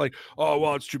 Like people are like, "Oh,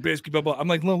 well, it's Trubisky." Blah blah. I'm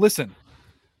like, no, listen.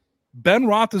 Ben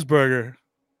Roethlisberger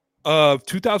of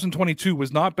 2022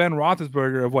 was not Ben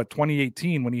Roethlisberger of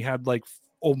 2018 when he had like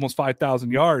almost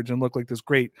 5,000 yards and looked like this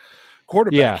great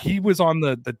quarterback. Yeah. He was on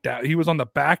the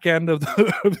back end of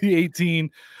the 18.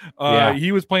 Yeah.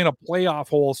 He was playing a playoff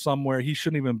hole somewhere. He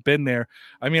shouldn't even been there.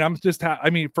 I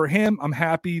mean, for him, I'm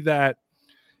happy that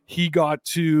he got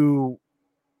to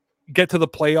get to the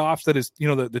playoffs. That is,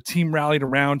 the team rallied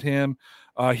around him.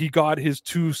 He got his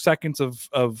 2 seconds of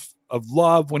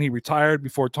love when he retired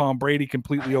before Tom Brady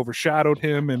completely overshadowed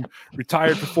him and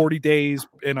retired for 40 days.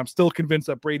 And I'm still convinced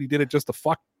that Brady did it just to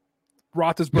fuck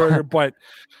Roethlisberger. But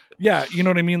yeah, you know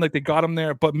what I mean? Like, they got him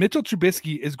there. But Mitchell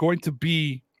Trubisky is going to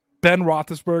be Ben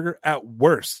Roethlisberger at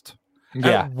worst.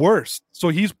 Yeah. At worst. So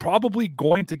he's probably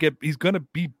going to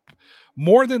be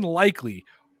more than likely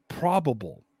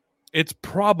probable. It's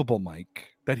probable, Mike,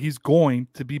 that he's going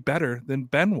to be better than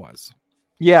Ben was.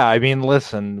 Yeah, I mean,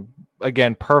 listen,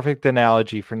 again, perfect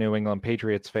analogy for New England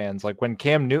Patriots fans. Like, when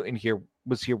Cam Newton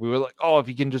was here, we were like, oh, if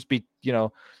he can just be,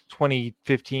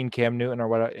 2015 Cam Newton or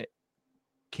whatever,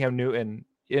 Cam Newton,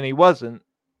 and he wasn't.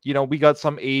 We got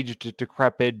some aged,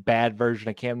 decrepit, bad version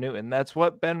of Cam Newton. That's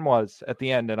what Ben was at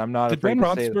the end, and I'm not afraid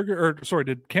to say that.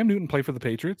 Did Cam Newton play for the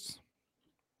Patriots?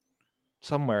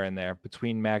 Somewhere in there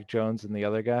between Mac Jones and the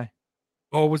other guy.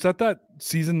 Oh, was that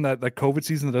season, that COVID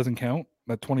season that doesn't count?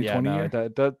 That 2020 year?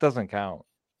 That doesn't count.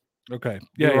 Okay.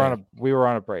 Yeah, we were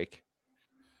on a break.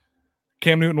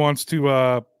 Cam Newton has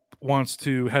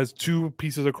 2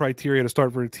 pieces of criteria to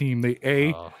start for a team.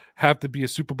 They have to be a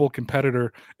Super Bowl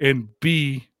competitor, and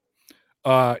B,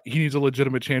 he needs a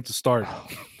legitimate chance to start.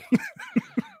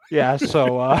 Yeah,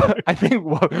 so I think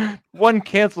one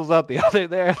cancels out the other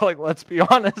there. Like, let's be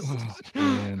honest.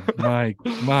 Oh, man,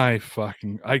 my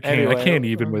fucking, I can't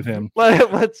even with him.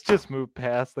 Let's just move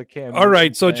past the Cam. All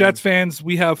right, so Jets fans,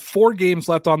 we have 4 games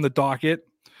left on the docket.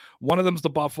 One of them's the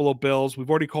Buffalo Bills. We've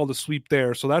already called a sweep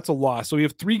there, so that's a loss. So we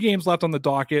have 3 games left on the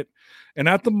docket, and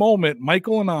at the moment,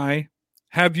 Michael and I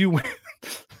have you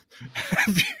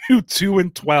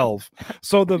 2-12.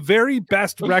 So the very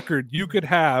best record you could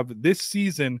have this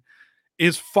season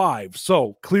is 5.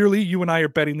 So clearly you and I are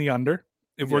betting the under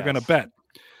if we're going to bet.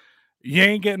 You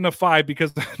ain't getting a 5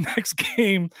 because the next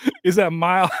game is at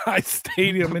Mile High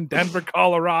Stadium in Denver,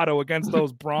 Colorado against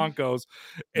those Broncos.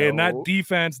 And that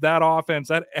defense, that offense,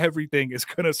 that everything is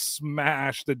going to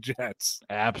smash the Jets.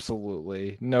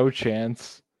 Absolutely. No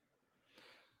chance.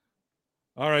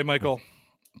 All right, Michael.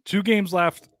 2 games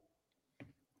left.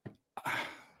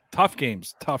 Tough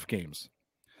games.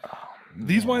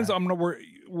 These ones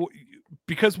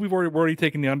because we've already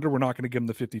taken the under, we're not going to give them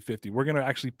the 50-50. We're going to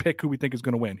actually pick who we think is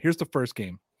going to win. Here's the first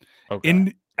game.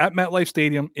 Okay. At MetLife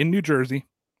Stadium in New Jersey.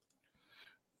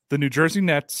 The New Jersey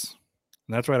Nets.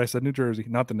 And that's right, I said New Jersey,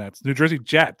 not the Nets. New Jersey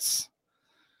Jets.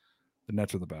 The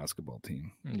Nets are the basketball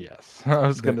team. Yes, I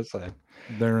was going to say.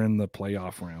 They're in the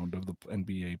playoff round of the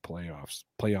NBA playoffs,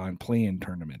 play-in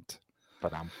tournament.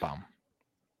 Ba-dum-bum.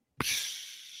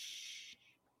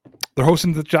 They're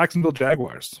hosting the Jacksonville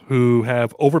Jaguars, who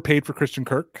have overpaid for Christian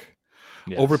Kirk,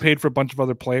 overpaid for a bunch of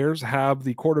other players, have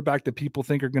the quarterback that people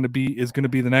think is going to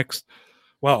be the next,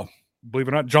 well, believe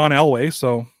it or not, John Elway.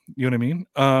 So you know what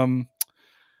I mean?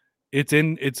 It's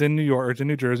in New York, it's in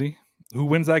New Jersey. Who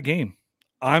wins that game?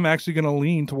 I'm actually going to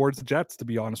lean towards the Jets, to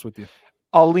be honest with you.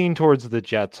 I'll lean towards the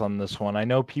Jets on this one. I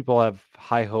know people have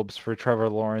high hopes for Trevor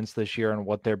Lawrence this year and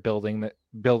what they're building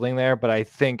there, but I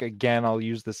think, again, I'll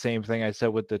use the same thing I said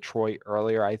with Detroit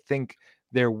earlier. I think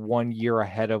they're 1 year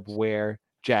ahead of where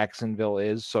Jacksonville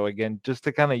is. So, again, just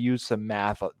to kind of use some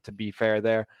math, to be fair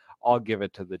there, I'll give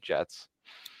it to the Jets.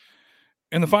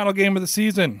 In the final game of the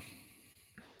season,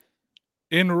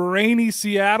 in rainy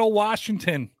Seattle,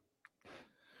 Washington,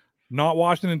 not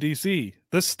Washington, D.C.,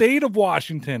 the state of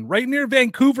Washington, right near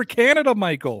Vancouver, Canada,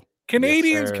 Michael.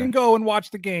 Canadians can go and watch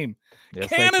the game. Yes,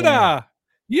 Canada!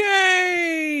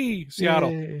 Yay!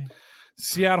 Seattle. Yay.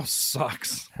 Seattle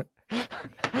sucks.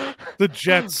 The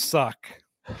Jets suck.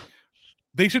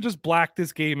 They should just black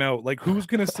this game out. Like, who's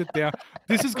going to sit down?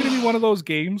 This is going to be one of those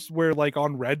games where, like,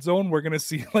 on Red Zone, we're going to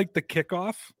see, like, the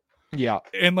kickoff. Yeah.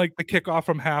 And, like, the kickoff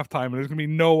from halftime. And there's going to be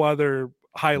no other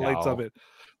highlights of it.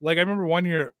 Like, I remember one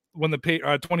year, when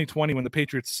 2020, when the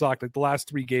Patriots sucked, like the last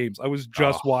 3 games, I was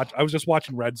just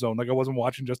watching Red Zone. Like, I wasn't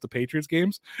watching just the Patriots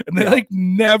games, and they like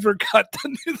never cut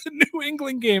the New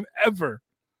England game ever.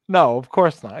 No, of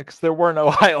course not, because there were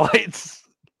no highlights.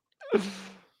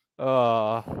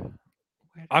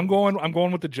 I'm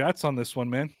going with the Jets on this one,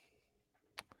 man.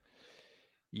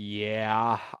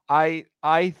 Yeah,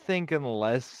 I think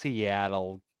unless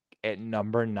Seattle at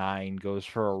number 9 goes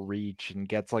for a reach and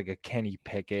gets like a Kenny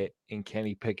Pickett, and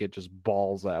Kenny Pickett just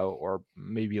balls out, or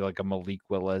maybe like a Malik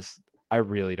Willis, I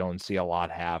really don't see a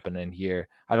lot happening here.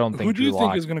 I don't think. Who do you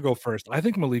think is going to go first? I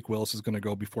think Malik Willis is going to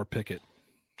go before Pickett.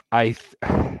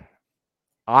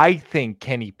 I think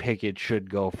Kenny Pickett should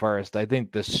go first. I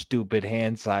think the stupid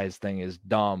hand size thing is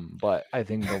dumb, but I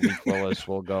think Malik Willis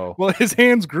will go. Well, his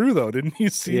hands grew though, didn't you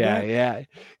see that? Yeah.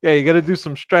 You got to do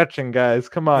some stretching, guys.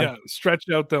 Come on. Yeah, stretch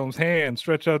out those hands.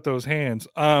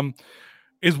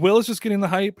 Is Willis just getting the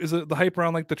hype? Is it the hype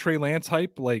around like the Trey Lance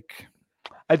hype? Like,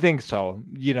 I think so.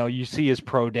 You see his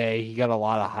pro day. He got a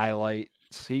lot of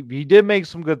highlights. He did make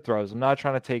some good throws. I'm not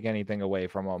trying to take anything away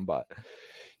from him, but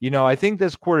I think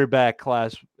this quarterback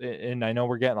class, and I know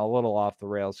we're getting a little off the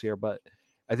rails here, but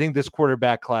I think this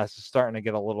quarterback class is starting to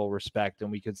get a little respect, and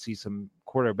we could see some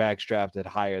quarterbacks drafted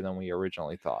higher than we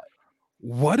originally thought.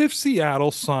 what if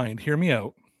Seattle signed? Hear me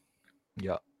out.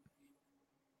 Yeah,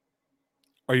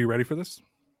 Are you ready for this?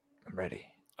 I'm ready.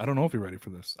 I don't know if you're ready for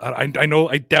this. I know.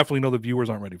 I definitely know the viewers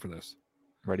aren't ready for this.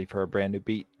 Ready for a brand new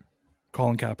beat.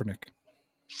 Colin Kaepernick.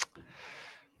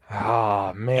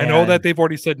 Oh man, I know that they've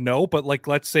already said no, but like,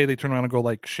 let's say they turn around and go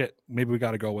like, shit, maybe we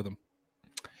got to go with him.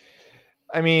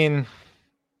 I mean,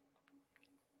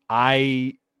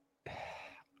 I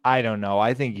don't know.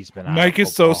 I think he's been out Mike of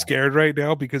is so football. scared right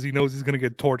now because he knows he's going to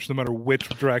get torched no matter which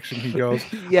direction he goes.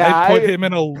 Yeah, I put him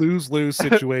in a lose-lose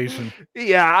situation.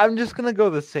 Yeah, I'm just gonna go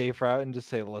the safe route and just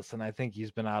say, listen, I think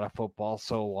he's been out of football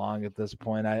so long at this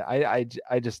point. I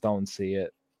just don't see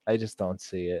it. I just don't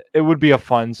see it. It would be a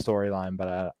fun storyline,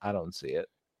 but I don't see it.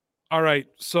 All right,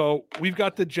 so we've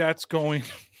got the Jets going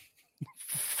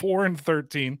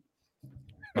 4-13.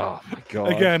 Oh my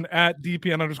god! Again, at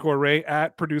DPN_Ray,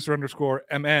 at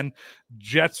producer_MN.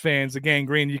 Jets fans, again,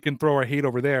 Green, you can throw our hate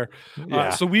over there.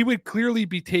 Yeah. So we would clearly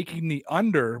be taking the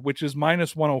under, which is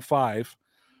minus 105.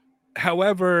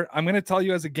 However, I'm going to tell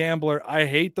you as a gambler, I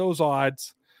hate those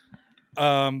odds.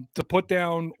 To put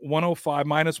down 105,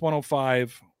 minus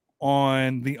 105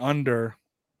 on the under,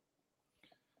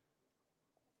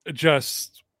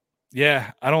 just,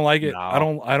 yeah, I don't like it.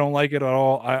 No. I don't like it at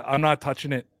all. I'm not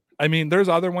touching it. I mean, there's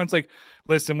other ones like,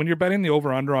 listen, when you're betting the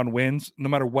over-under on wins, no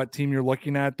matter what team you're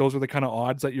looking at, those are the kind of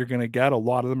odds that you're going to get. A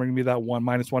lot of them are going to be that one,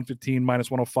 minus 115, minus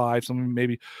 105, some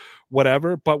maybe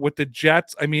whatever. But with the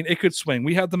Jets, I mean, it could swing.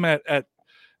 We had them at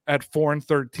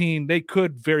 4-13. They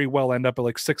could very well end up at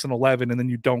like 6-11, and then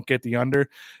you don't get the under.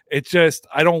 It's just,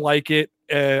 I don't like it.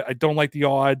 I don't like the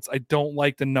odds. I don't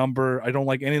like the number. I don't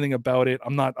like anything about it.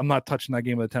 I'm not touching that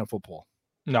game of the 10 football.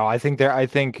 No, I think,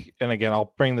 and again,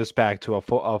 I'll bring this back to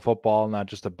a football, not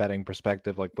just a betting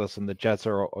perspective. Like, listen, the Jets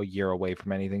are a year away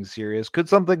from anything serious. Could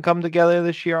something come together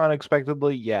this year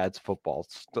unexpectedly? Yeah, it's football.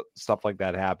 Stuff like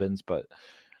that happens, but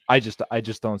I just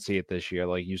don't see it this year,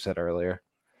 like you said earlier.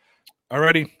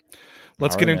 Alrighty,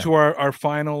 let's get Alright. into our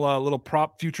final little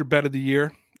prop future bet of the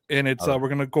year, and it's we're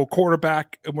gonna go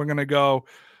quarterback, and we're gonna go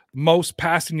most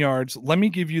passing yards. Let me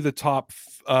give you the top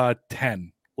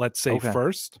 10. Let's say Okay.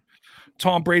 first.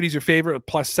 Tom Brady's your favorite at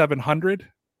plus 700,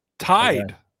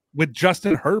 tied with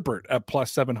Justin Herbert at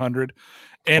plus 700.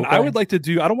 And I Okay. would like to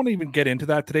do, I don't want to even get into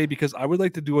that today because I would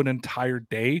like to do an entire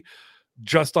day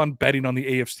just on betting on the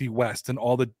AFC West and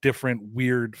all the different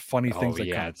weird, funny things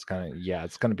that come.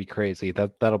 It's gonna be crazy.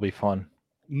 That'll be fun.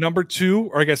 Number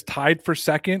 2, or I guess tied for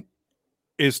second,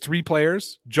 is 3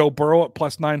 players. Joe Burrow at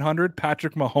plus 900,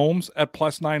 Patrick Mahomes at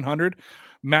plus 900,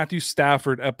 Matthew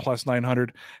Stafford at plus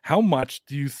 900. How much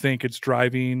do you think it's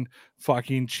driving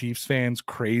fucking Chiefs fans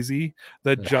crazy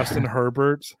that Justin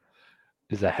Herbert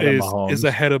Is ahead of Mahomes. is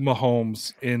ahead of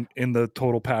Mahomes in the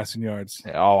total passing yards?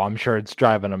 Oh, I'm sure it's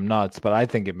driving them nuts, but I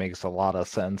think it makes a lot of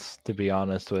sense, to be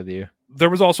honest with you.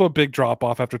 There was also a big drop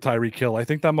off after Tyreek Hill. I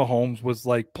think that Mahomes was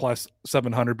like plus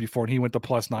 700 before, and he went to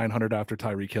plus 900 after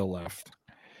Tyreek Hill left.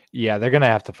 Yeah, they're going to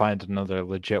have to find another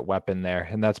legit weapon there,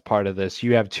 and that's part of this.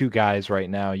 You have 2 guys right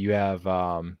now. You have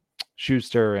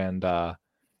Schuster and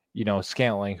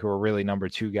Scantling, who are really number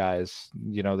 2 guys.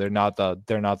 They're not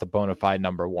the bona fide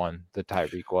number 1 that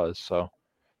Tyreek was. So,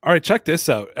 all right, check this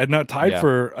out. And not tied Yeah.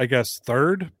 for, I guess,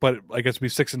 3rd, but I guess we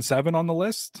 6 and 7 on the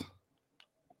list.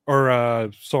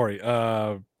 Or 6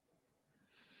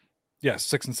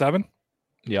 and 7.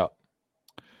 yeah,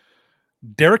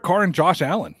 Derek Carr and Josh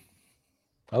Allen,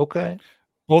 okay,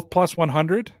 both plus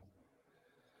 100.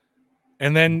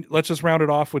 And then let's just round it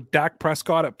off with Dak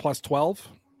Prescott at plus 12,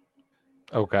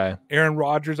 okay. Aaron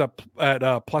Rodgers at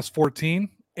plus 14,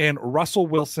 and Russell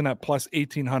Wilson at plus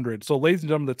 1800. So, ladies and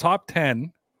gentlemen, the top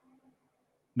 10.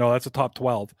 No, that's the top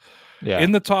 12. Yeah,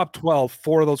 In the top 12,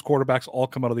 4 of those quarterbacks all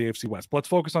come out of the AFC West. But let's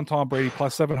focus on Tom Brady,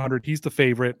 plus 700. He's the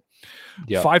favorite.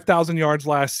 yeah. 5,000 yards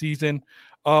last season.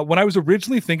 When I was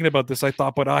originally thinking about this, I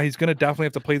thought, but he's going to definitely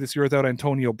have to play this year without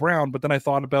Antonio Brown. But then I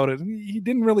thought about it. He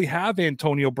didn't really have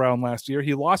Antonio Brown last year.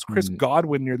 He lost Chris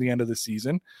Godwin near the end of the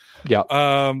season.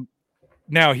 Yeah.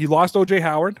 Now, he lost O.J.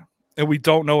 Howard, and we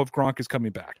don't know if Gronk is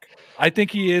coming back. I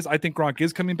think he is. I think Gronk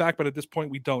is coming back, but at this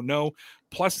point, we don't know.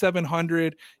 Plus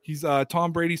 700. He's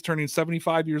Tom Brady's turning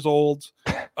 75 years old.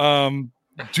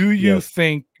 Do you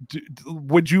think?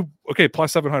 Would you? Okay,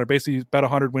 plus 700. Basically, bet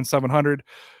 100, win 700.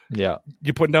 Yeah,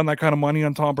 you putting down that kind of money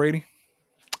on Tom Brady?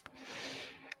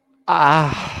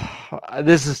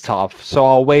 This is tough. So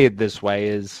I'll weigh it this way: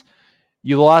 is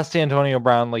you lost Antonio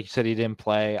Brown, like you said, he didn't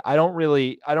play. I don't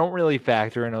really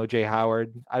factor in OJ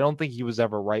Howard. I don't think he was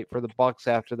ever right for the Bucs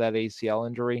after that ACL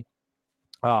injury.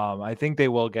 I think they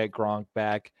will get Gronk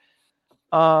back.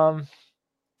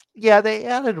 Yeah, they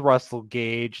added Russell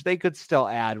Gage. They could still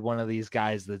add one of these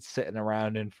guys that's sitting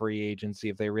around in free agency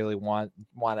if they really want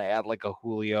to add like a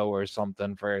Julio or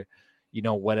something for,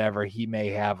 whatever he may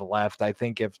have left. I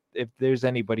think if there's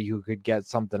anybody who could get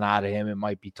something out of him, it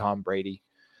might be Tom Brady.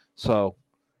 So,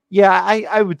 yeah,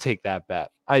 I would take that bet.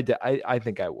 I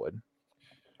think I would.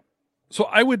 So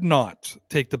I would not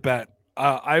take the bet.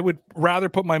 I would rather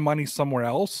put my money somewhere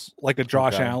else, like a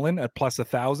Josh Allen at plus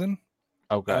 1,000.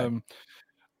 Okay.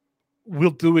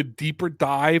 We'll do a deeper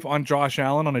dive on Josh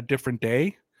Allen on a different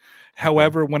day.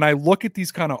 However, when I look at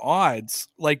these kind of odds,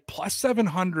 like plus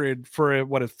 700 for a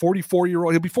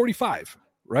 44-year-old, he'll be 45,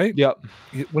 right? Yep.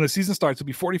 When the season starts, he'll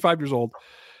be 45 years old.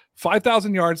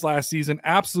 5,000 yards last season,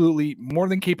 absolutely more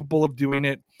than capable of doing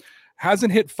it.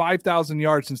 Hasn't hit 5,000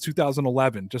 yards since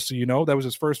 2011, just so you know. That was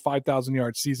his first 5,000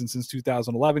 yard season since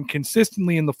 2011.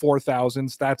 Consistently in the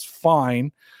 4,000s. That's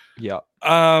fine. Yeah.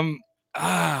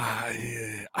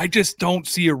 I just don't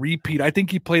see a repeat. I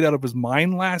think he played out of his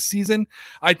mind last season.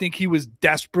 I think he was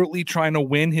desperately trying to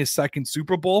win his second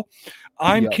Super Bowl.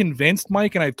 I'm convinced,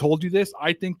 Mike, and I've told you this,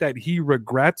 I think that he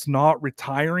regrets not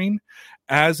retiring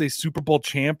as a Super Bowl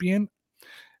champion.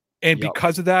 And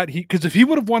because of that, because if he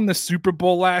would have won the Super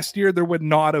Bowl last year, there would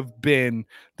not have been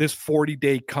this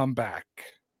 40-day comeback,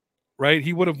 right?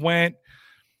 He would have owned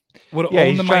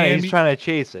the Miami. He's trying to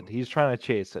chase it. He's trying to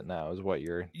chase it now, is what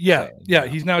you're saying. Yeah,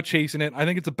 he's now chasing it. I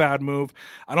think it's a bad move.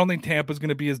 I don't think Tampa's going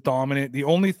to be as dominant. The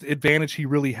only advantage he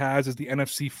really has is the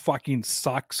NFC fucking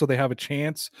sucks, so they have a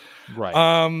chance. Right.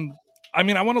 I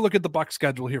mean, I want to look at the Bucs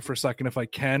schedule here for a second if I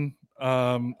can.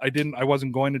 I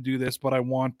wasn't going to do this, but I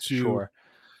want to. Sure.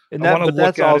 And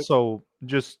that's also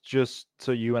just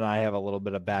so you and I have a little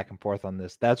bit of back and forth on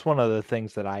this. That's one of the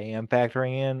things that I am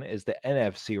factoring in is the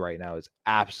NFC right now is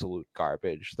absolute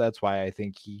garbage. That's why I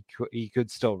think he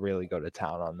could still really go to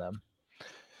town on them.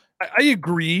 I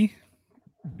agree.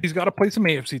 He's got to play some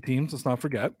AFC teams. Let's not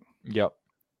forget. Yep.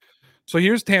 So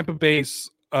here's Tampa Bay's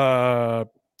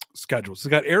schedule. So they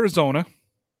got Arizona,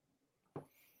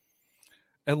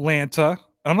 Atlanta.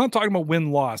 I'm not talking about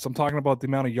win-loss. I'm talking about the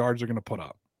amount of yards they're going to put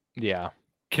up. Yeah.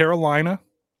 Carolina,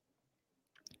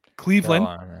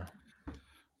 Cleveland,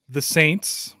 the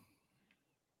Saints,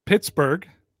 Pittsburgh,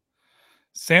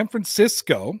 San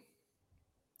Francisco,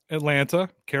 Atlanta,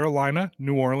 Carolina,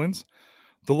 New Orleans,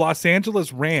 the Los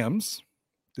Angeles Rams,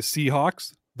 the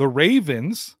Seahawks, the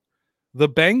Ravens, the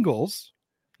Bengals,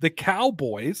 the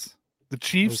Cowboys, the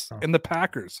Chiefs, and the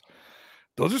Packers.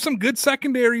 Those are some good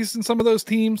secondaries in some of those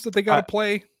teams that they got to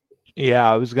play.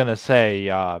 Yeah, I was going to say,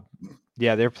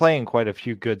 they're playing quite a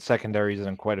few good secondaries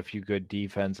and quite a few good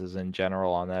defenses in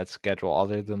general on that schedule,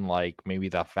 other than like maybe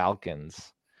the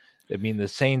Falcons. I mean, the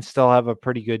Saints still have a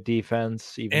pretty good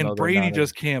defense. And Brady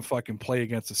just can't fucking play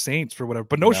against the Saints for whatever.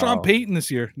 But no Sean Payton this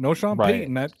year. No Sean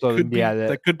Payton. That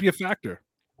could be a factor.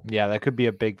 Yeah, that could be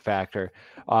a big factor.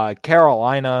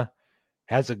 Carolina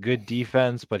has a good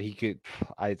defense, but he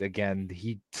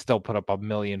still put up 1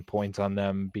 million points on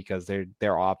them because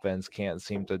their offense can't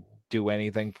seem to do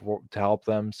anything to help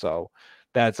them. So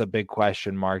that's a big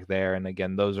question mark there. And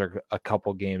again, those are a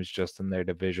couple games just in their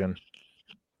division.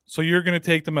 So you're going to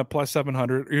take them at plus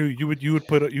 700. You would take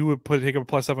them at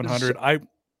plus 700.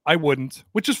 I wouldn't,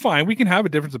 which is fine. We can have a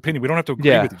different opinion. We don't have to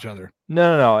agree with each other.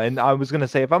 No. And I was going to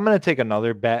say, if I'm going to take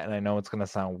another bet, and I know it's going to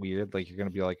sound weird, like you're going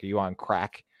to be like, are you on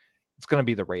crack? It's going to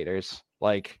be the Raiders.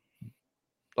 Like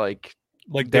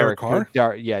Derek Carr?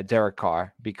 Derek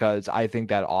Carr, because I think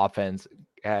that offense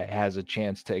has a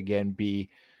chance to again be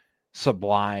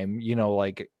sublime,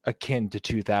 like akin to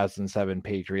 2007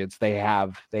 Patriots. They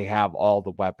have all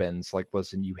the weapons. Like,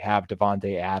 listen, you have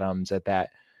Devontae Adams at that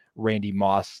Randy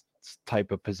Moss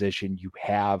type of position. You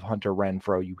have Hunter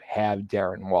Renfrow. You have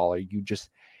Darren Waller.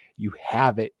 You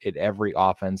have it at every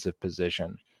offensive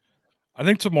position. I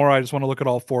think tomorrow I just want to look at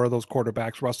all four of those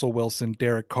quarterbacks: Russell Wilson,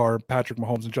 Derek Carr, Patrick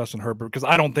Mahomes, and Justin Herbert, because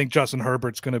I don't think Justin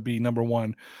Herbert's going to be number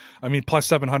one. I mean, plus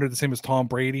 700, the same as Tom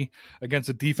Brady against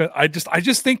the defense. I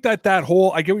just think that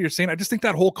whole, I get what you're saying. I just think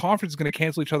that whole conference is going to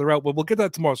cancel each other out. But we'll get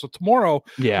that tomorrow. So tomorrow,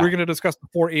 we're going to discuss the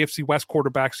four AFC West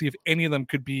quarterbacks, see if any of them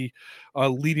could be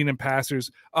leading in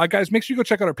passers. Guys, make sure you go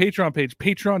check out our Patreon page,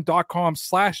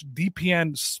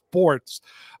 patreon.com/DPN Sports.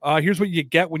 Here's what you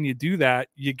get when you do that.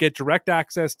 You get direct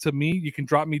access to me. You can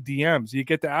drop me DMs. You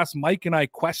get to ask Mike and I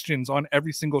questions on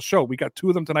every single show. We got 2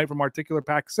 of them tonight from Articular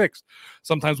Pack 6.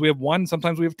 Sometimes we have 1,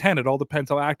 sometimes we have 10. It all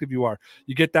depends how active you are.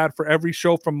 You get that for every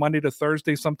show from Monday to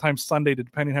Thursday, sometimes Sunday,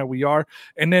 depending how we are.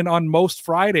 And then on most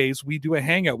Fridays, we do a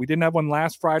hangout. We didn't have one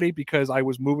last Friday because I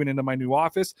was moving into my new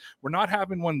office. We're not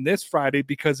having one this Friday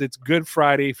because it's Good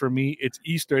Friday for me. It's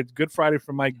Easter. It's Good Friday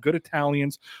for my good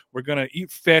Italians. We're going to eat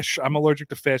fish. I'm allergic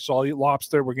to fish, so I'll eat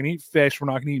lobster. We're going to eat fish. We're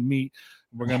not going to eat meat.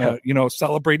 We're going to,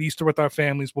 celebrate Easter with our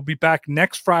families. We'll be back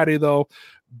next Friday, though,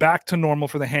 back to normal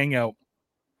for the hangout.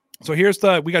 So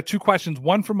we got 2 questions,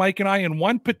 one for Mike and I, and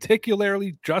one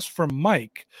particularly just for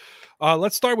Mike.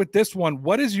 Let's start with this one.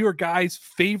 What is your guys'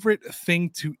 favorite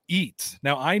thing to eat?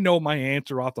 Now, I know my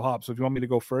answer off the hop, so if you want me to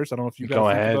go first, I don't know if you guys go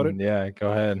think ahead. about it. Yeah,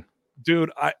 go ahead.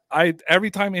 Dude, I every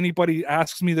time anybody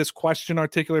asks me this question,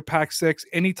 Articular Pack 6,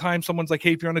 anytime someone's like,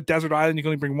 hey, if you're on a desert island, you can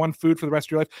only bring one food for the rest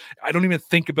of your life, I don't even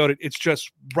think about it. It's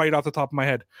just right off the top of my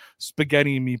head.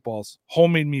 Spaghetti and meatballs,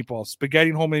 homemade meatballs, spaghetti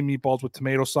and homemade meatballs with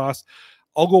tomato sauce.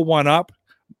 I'll go one up.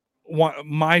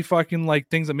 My fucking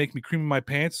things that make me cream in my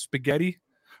pants, spaghetti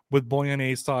with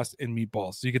bolognese sauce and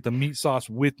meatballs. So you get the meat sauce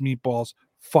with meatballs.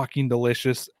 Fucking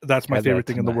delicious. That's my favorite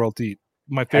thing in the world to eat.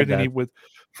 My favorite thing to eat with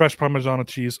fresh Parmesan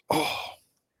cheese. Oh,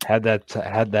 had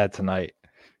that tonight.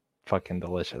 Fucking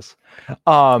delicious.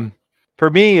 For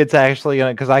me, it's actually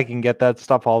because I can get that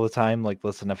stuff all the time. Like,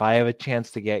 listen, if I have a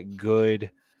chance to get good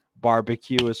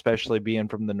barbecue, especially being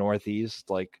from the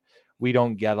Northeast, we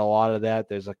don't get a lot of that.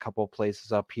 There's a couple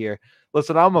places up here.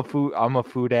 Listen, I'm a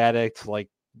food addict. Like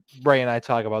Ray and I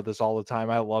talk about this all the time.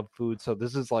 I love food, so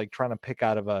this is like trying to pick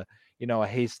out of a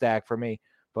haystack for me.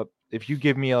 But if you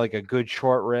give me a good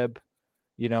short rib,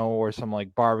 or some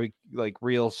barbecue,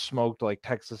 real smoked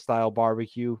Texas style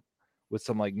barbecue with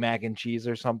some mac and cheese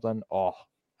or something, oh,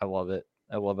 I love it.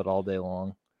 I love it all day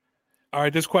long. All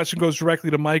right, this question goes directly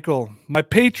to Michael. My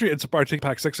Patriots, Arctic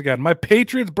Pack 6 again. My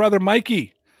Patriots brother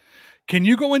Mikey, can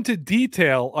you go into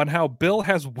detail on how Bill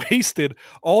has wasted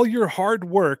all your hard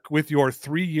work with your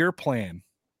 3-year plan?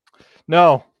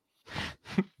 No,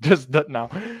 just no.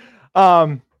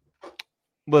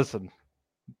 Listen,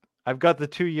 I've got the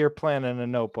 2-year plan in a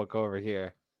notebook over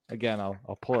here. Again,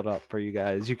 I'll pull it up for you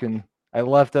guys. I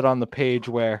left it on the page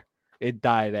where it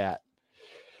died at.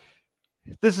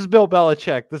 This is Bill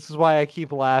Belichick. This is why I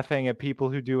keep laughing at people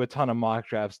who do a ton of mock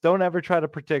drafts. Don't ever try to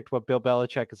predict what Bill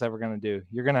Belichick is ever going to do.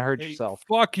 You're going to hurt yourself.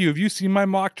 Fuck you. Have you seen my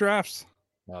mock drafts?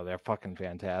 No, they're fucking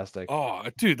fantastic. Oh,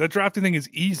 dude, that drafting thing is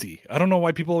easy. I don't know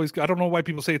why people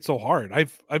say it's so hard.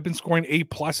 I've been scoring A+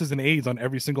 and A's on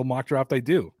every single mock draft I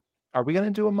do. Are we going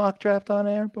to do a mock draft on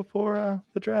air before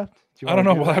the draft? I don't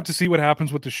know. We'll have to see what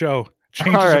happens with the show.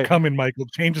 Changes are coming, Michael.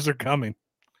 Changes are coming.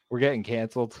 We're getting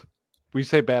canceled. We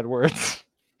say bad words.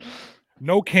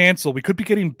 No cancel. We could be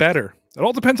getting better. It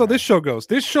all depends how this show goes.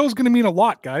 This show's going to mean a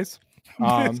lot, guys.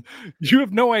 You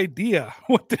have no idea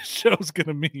what this show's going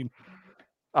to mean.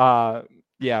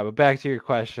 Yeah, but back to your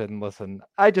question. Listen,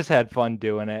 I just had fun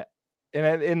doing it.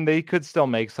 And they could still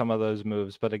make some of those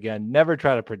moves. But again, never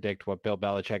try to predict what Bill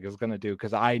Belichick is going to do,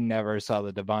 because I never saw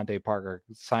the Devontae Parker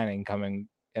signing coming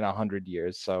in 100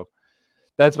 years. So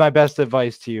that's my best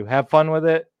advice to you. Have fun with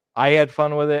it. I had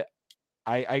fun with it.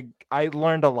 I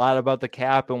learned a lot about the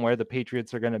cap and where the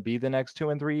Patriots are going to be the next 2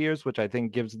 and 3 years, which I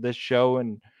think gives this show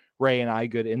and Ray and I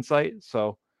good insight.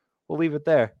 So we'll leave it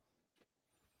there.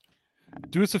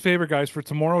 Do us a favor, guys, for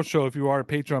tomorrow's show. If you are a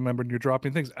Patreon member and you're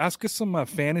dropping things, ask us some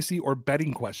fantasy or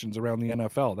betting questions around the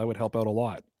NFL. That would help out a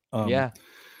lot.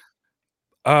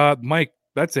 Mike,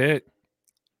 that's it.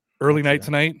 Early night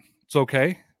tonight. It's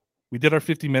okay. We did our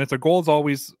 50 minutes. Our goal is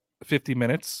always 50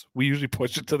 minutes. We usually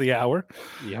push it to the hour.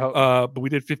 Yep. But we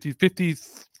did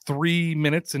 53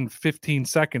 minutes and 15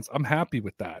 seconds. I'm happy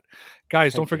with that.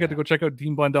 Guys, don't forget to go check out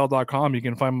DeanBlundell.com. You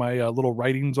can find my little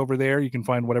writings over there. You can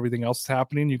find what everything else is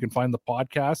happening. You can find the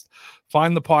podcast.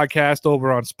 Find the podcast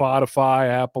over on Spotify,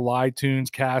 Apple,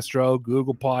 iTunes, Castro,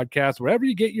 Google Podcasts, wherever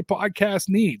you get your podcast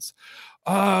needs.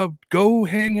 go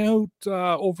hang out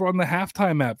over on the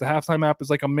Halftime app. The Halftime app is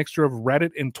like a mixture of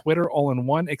Reddit and Twitter all in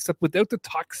one, except without the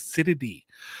toxicity.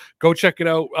 Go check it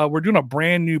out. We're doing a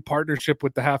brand new partnership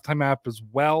with the Halftime app as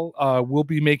well. We'll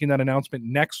be making that announcement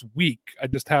next week. I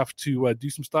just have to do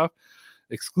some stuff.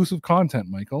 Exclusive content,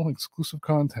 Michael. Exclusive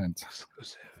content.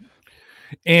 Exclusive.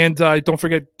 And don't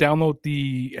forget, download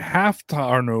the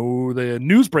the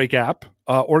Newsbreak app,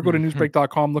 or go to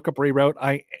newsbreak.com, look up Ray Route.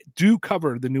 I do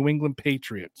cover the New England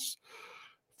Patriots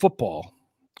football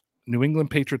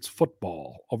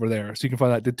over there. So you can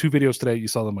find that. Did 2 videos today. You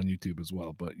saw them on YouTube as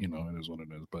well, but it is what it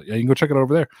is. But yeah, you can go check it out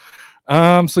over there.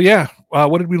 So yeah,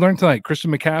 what did we learn tonight?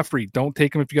 Christian McCaffrey, don't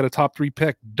take him if you got a top 3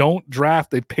 pick. Don't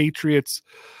draft a Patriots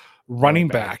running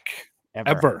back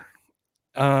ever.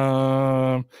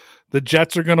 The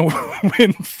Jets are going to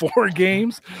win 4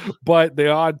 games, but the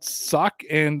odds suck.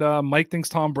 And Mike thinks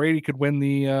Tom Brady could win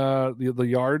the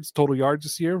total yards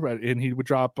this year, and he would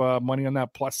drop money on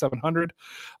that plus 700.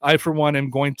 I, for one, am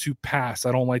going to pass.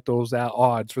 I don't like those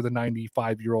odds for the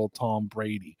 95-year-old Tom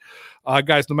Brady.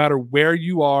 Guys, no matter where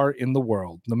you are in the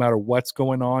world, no matter what's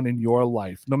going on in your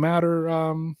life, no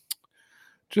matter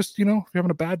just, if you're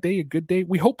having a bad day, a good day,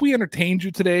 we hope we entertained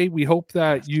you today. We hope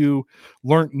that you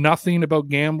learned nothing about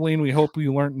gambling. We hope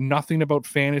you learned nothing about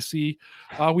fantasy.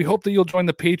 We hope that you'll join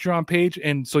the Patreon page,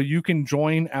 and so you can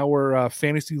join our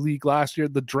fantasy league last year.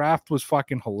 The draft was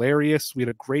fucking hilarious. We had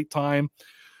a great time.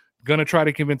 Gonna try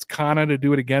to convince Kana to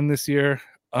do it again this year.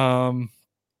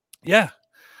 Yeah,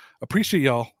 appreciate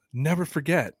y'all. Never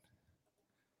forget,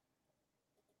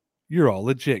 you're all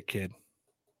legit, kid.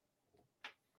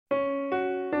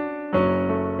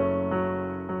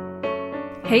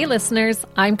 Hey listeners,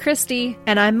 I'm Christy.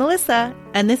 And I'm Melissa,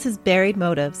 and this is Buried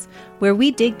Motives, where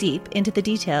we dig deep into the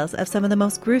details of some of the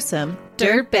most gruesome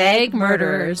dirtbag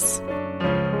murderers.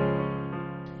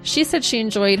 She said she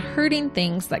enjoyed hurting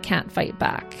things that can't fight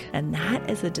back. And that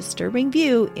is a disturbing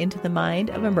view into the mind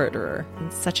of a murderer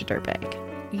and such a dirtbag.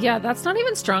 Yeah, that's not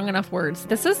even strong enough words.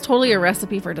 This is totally a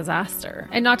recipe for disaster.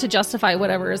 And not to justify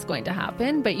whatever is going to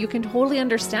happen, but you can totally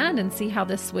understand and see how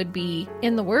this would be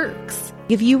in the works.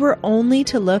 If you were only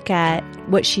to look at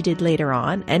what she did later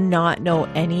on and not know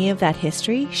any of that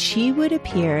history, she would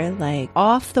appear like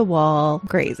off the wall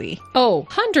crazy. Oh,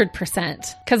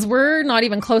 100%. Because we're not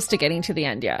even close to getting to the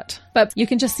end yet. But you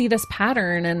can just see this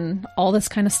pattern and all this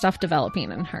kind of stuff developing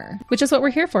in her, which is what we're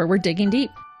here for. We're digging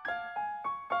deep.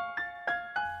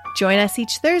 Join us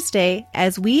each Thursday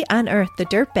as we unearth the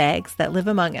dirtbags that live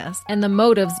among us and the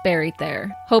motives buried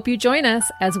there. Hope you join us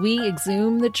as we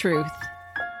exhume the truth.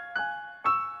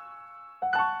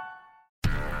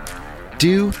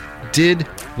 Do, Did,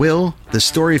 Will, the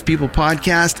Story of People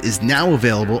podcast is now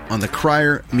available on the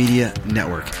Crier Media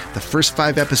Network. The first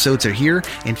 5 episodes are here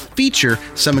and feature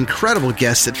some incredible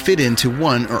guests that fit into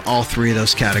one or all 3 of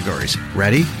those categories.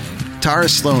 Ready? Tara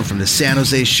Sloan from the San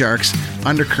Jose Sharks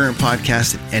Undercurrent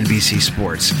podcast at NBC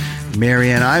Sports.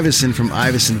 Marianne Iveson from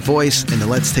Iveson Voice and the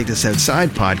Let's Take This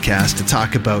Outside podcast to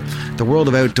talk about the world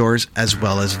of outdoors as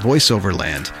well as voiceover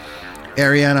land.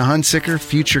 Ariana Hunsicker,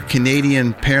 future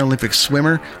Canadian Paralympic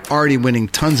swimmer, already winning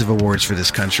tons of awards for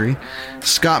this country.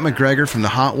 Scott McGregor from the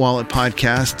Hot Wallet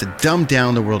podcast to dumb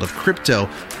down the world of crypto,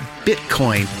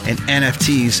 Bitcoin, and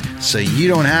NFTs so you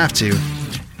don't have to.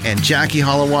 And Jackie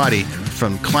Holowati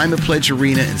from Climate Pledge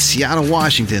Arena in Seattle,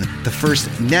 Washington, the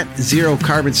first net zero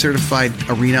carbon certified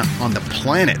arena on the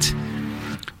planet.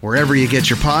 Wherever you get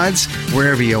your pods,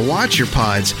 wherever you watch your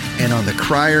pods, and on the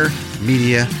Crier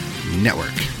Media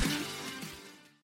Network.